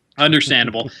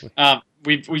 Understandable.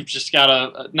 We've just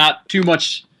got not too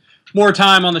much more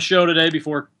time on the show today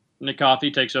before Nick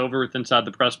Coffey takes over with Inside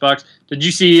the Press Box. Did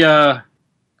you see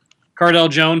Cardell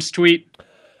Jones' tweet?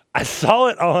 I saw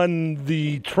it on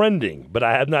the trending, but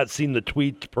I have not seen the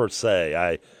tweet per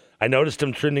se. I noticed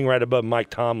him trending right above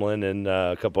Mike Tomlin and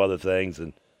a couple other things,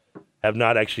 and have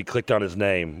not actually clicked on his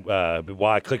name. But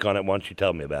while I click on it, why don't you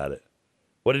tell me about it?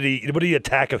 What did he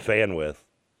attack a fan with?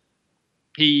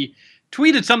 He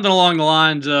tweeted something along the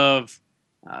lines of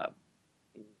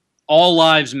all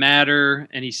lives matter,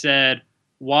 and he said,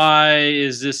 why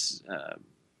is this,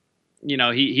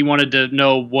 he wanted to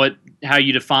know how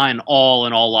you define all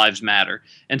and all lives matter.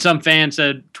 And some fan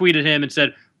tweeted him and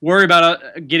said, worry about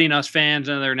getting us fans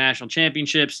another national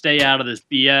championship. Stay out of this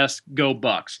BS. Go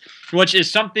Bucks. Which is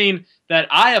something that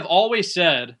I have always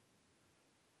said.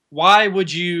 Why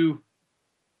would you...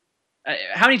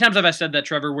 how many times have I said that,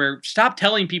 Trevor, where stop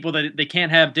telling people that they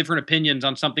can't have different opinions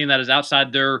on something that is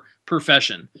outside their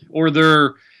profession or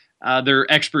their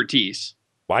expertise?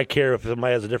 Why care if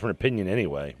somebody has a different opinion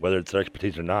anyway, whether it's their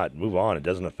expertise or not? Move on. It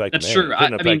doesn't affect me. That's true. It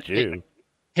doesn't affect you.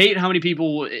 Hate how many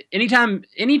people, anytime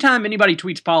anybody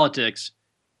tweets politics,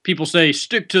 people say,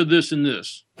 stick to this and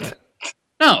this.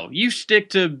 No, you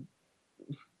stick to,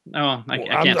 I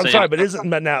can't say. I'm sorry,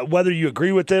 but now, whether you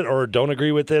agree with it or don't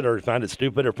agree with it or find it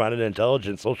stupid or find it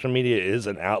intelligent, social media is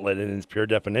an outlet in its pure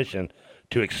definition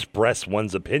to express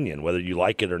one's opinion, whether you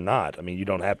like it or not. I mean, you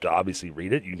don't have to obviously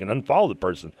read it. You can unfollow the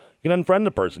person. You can unfriend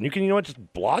the person. You can,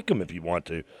 just block them if you want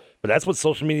to. But that's what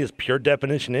social media's pure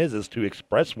definition is to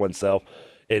express oneself.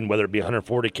 And whether it be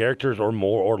 140 characters or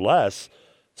more or less.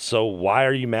 So why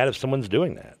are you mad if someone's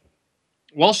doing that?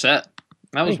 Well said.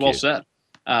 That was well said.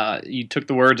 You took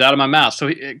the words out of my mouth. So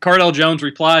Cardell Jones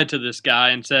replied to this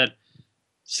guy and said,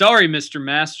 sorry, Mr.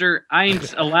 Master, I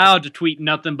ain't allowed to tweet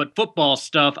nothing but football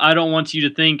stuff. I don't want you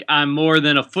to think I'm more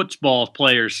than a football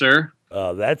player, sir.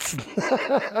 That's...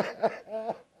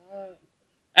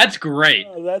 That's great.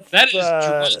 That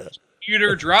is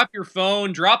computer, drop your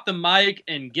phone, drop the mic,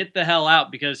 and get the hell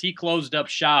out because he closed up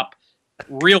shop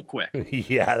real quick.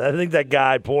 Yeah, I think that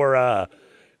guy, poor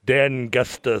Dan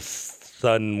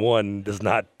Gustafson one, does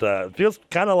not feels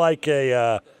kind of like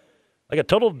a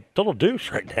total douche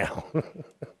right now.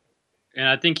 And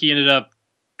I think he ended up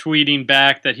tweeting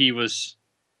back that he was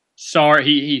sorry.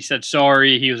 He said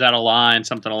sorry. He was out of line,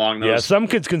 something along those. Yeah, some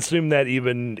kids consume that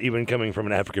even coming from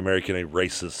an African American,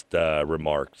 racist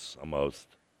remarks almost.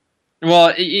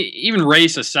 Well, even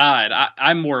race aside,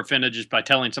 I'm more offended just by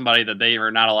telling somebody that they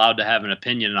are not allowed to have an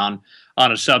opinion on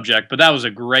a subject. But that was a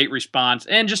great response.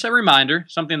 And just a reminder,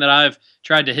 something that I've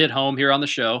tried to hit home here on the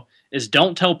show is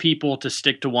don't tell people to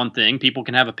stick to one thing. People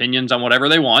can have opinions on whatever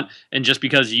they want. And just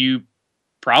because you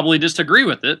probably disagree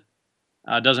with it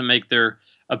doesn't make their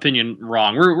opinion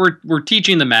wrong. We're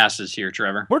teaching the masses here,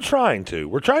 Trevor. We're trying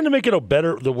to make it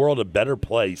the world a better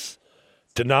place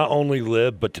to not only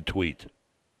live but to tweet.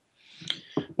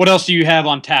 What else do you have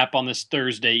on tap on this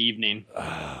Thursday evening?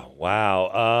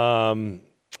 Wow.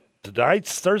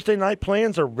 Tonight's Thursday night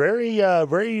plans are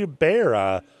very bare.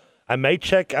 I may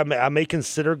check. I may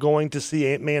consider going to see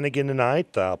Ant-Man again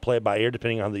tonight. I'll play it by ear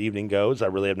depending on how the evening goes. I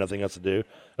really have nothing else to do.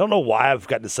 I don't know why I've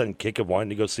got the sudden kick of wanting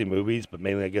to go see movies, but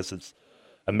mainly I guess it's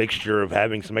a mixture of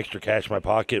having some extra cash in my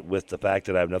pocket with the fact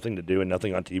that I have nothing to do and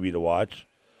nothing on TV to watch.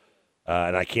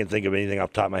 And I can't think of anything off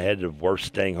the top of my head of worth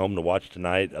staying home to watch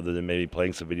tonight other than maybe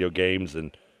playing some video games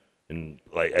and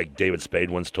like David Spade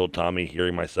once told Tommy,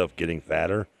 hearing myself getting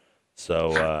fatter.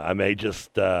 So I may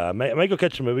just I may go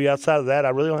catch a movie. Outside of that, I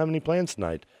really don't have any plans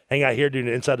tonight. Hang out here doing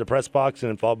it inside the press box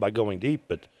and then followed by going deep.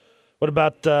 But what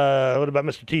about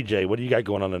Mr. TJ? What do you got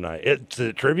going on tonight? It's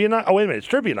trivia night. Oh wait a minute, it's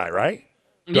trivia night, right?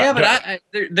 Yeah, but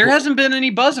there hasn't been any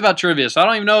buzz about trivia, so I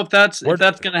don't even know if that's going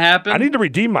to happen. I need to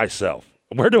redeem myself.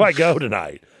 Where do I go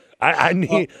tonight?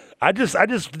 I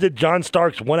just did John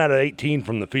Starks 1 out of 18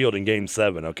 from the field in Game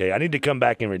 7. Okay, I need to come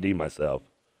back and redeem myself.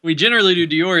 We generally do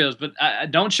Diorio, but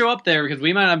don't show up there because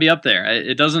we might not be up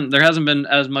there. There hasn't been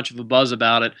as much of a buzz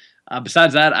about it.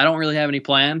 Besides that, I don't really have any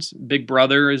plans. Big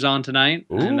Brother is on tonight.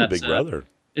 Ooh, Big Brother.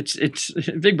 It's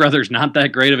Big Brother's not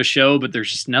that great of a show, but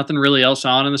there's just nothing really else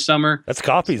on in the summer. That's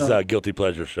Coffee's guilty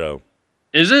pleasure show.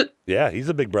 Is it? Yeah, he's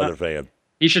a Big Brother fan.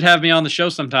 He should have me on the show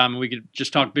sometime, and we could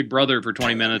just talk Big Brother for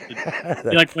 20 minutes. It'd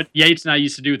be like what Yates and I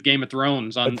used to do with Game of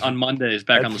Thrones on Mondays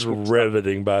back on the school. That's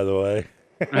riveting, by the way.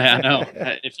 Yeah, I know.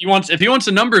 If he wants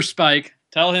a number spike,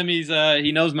 tell him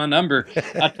he knows my number.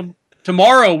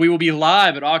 Tomorrow we will be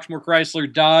live at Oxmoor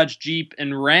Chrysler, Dodge, Jeep,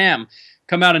 and Ram.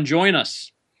 Come out and join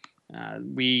us.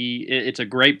 It's a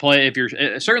great play if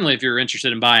you're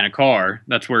interested in buying a car.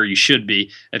 That's where you should be.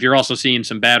 If you're also seeing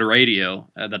some bad radio,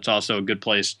 that's also a good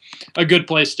place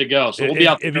to go. So we'll be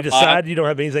out there. If you decide you don't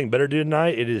have anything better to do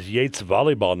tonight, it is Yates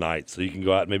volleyball night, so you can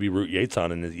go out and maybe root Yates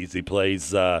on, and he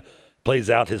plays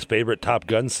out his favorite Top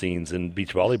Gun scenes in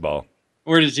beach volleyball.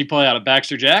 Where does he play out of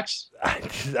Baxter Jacks?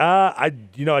 I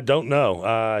don't know.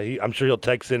 I'm sure he'll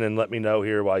text in and let me know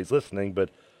here while he's listening, but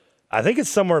I think it's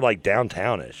somewhere like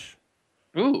downtownish.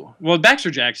 Ooh, well, Baxter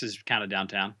Jacks is kind of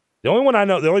downtown. The only one I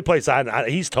know, the only place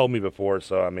he's told me before,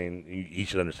 so I mean, he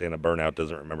should understand that Burnout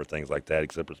doesn't remember things like that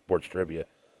except for sports trivia.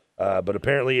 But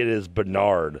apparently it is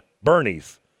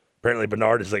Bernie's. Apparently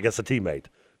Bernard is, I guess, a teammate.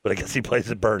 But I guess he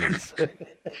plays at Bernie's.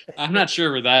 I'm not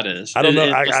sure where that is. I don't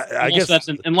know. I guess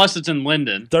unless it's in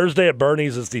Linden. Thursday at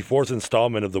Bernie's is the 4th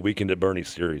installment of the Weekend at Bernie's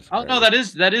series. Oh, no, that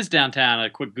is downtown.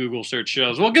 A quick Google search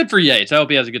shows. Well, good for Yates. I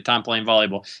hope he has a good time playing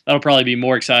volleyball. That'll probably be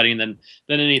more exciting than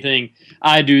anything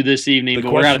I do this evening. The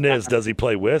question is, does he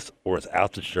play with or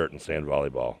without the shirt in sand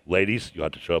volleyball? Ladies, you'll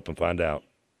have to show up and find out.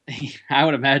 I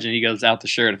would imagine he goes out the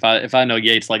shirt if I know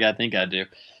Yates like I think I do.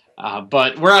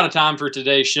 But we're out of time for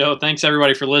today's show. Thanks,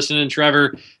 everybody, for listening.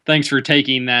 Trevor, thanks for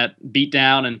taking that beat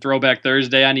down and Throwback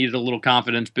Thursday. I needed a little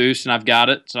confidence boost, and I've got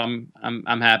it, so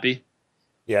I'm happy.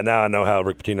 Yeah, now I know how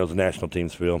Rick Pitino's national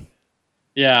teams feel.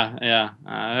 Yeah.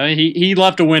 He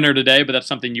left a winner today, but that's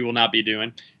something you will not be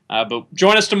doing. But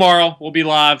join us tomorrow. We'll be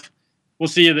live. We'll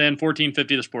see you then,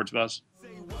 1450 The Sports Buzz.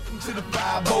 To the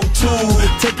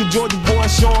 502, take a Georgia boy,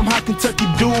 show him how Kentucky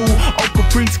do. Oak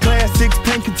Caprice Classics,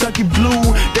 paint Kentucky blue.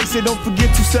 They say don't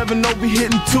forget 270, be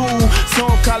hitting 2.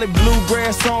 Some call it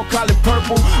bluegrass, some call it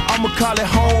purple. I'ma call it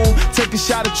home, take a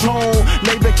shot of Tron.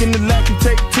 Lay back in the lap and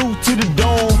take 2 to the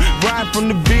dome. Ride from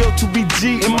the Ville to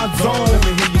BG in my zone. Let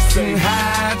me hear you say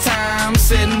high time,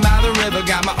 sitting by the river.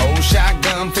 Got my old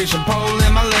shotgun, fishing pole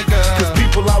in my liquor. Cause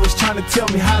people always trying to tell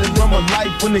me how to run my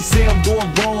life when they say I'm doing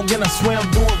wrong, and I swear I'm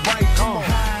doing right.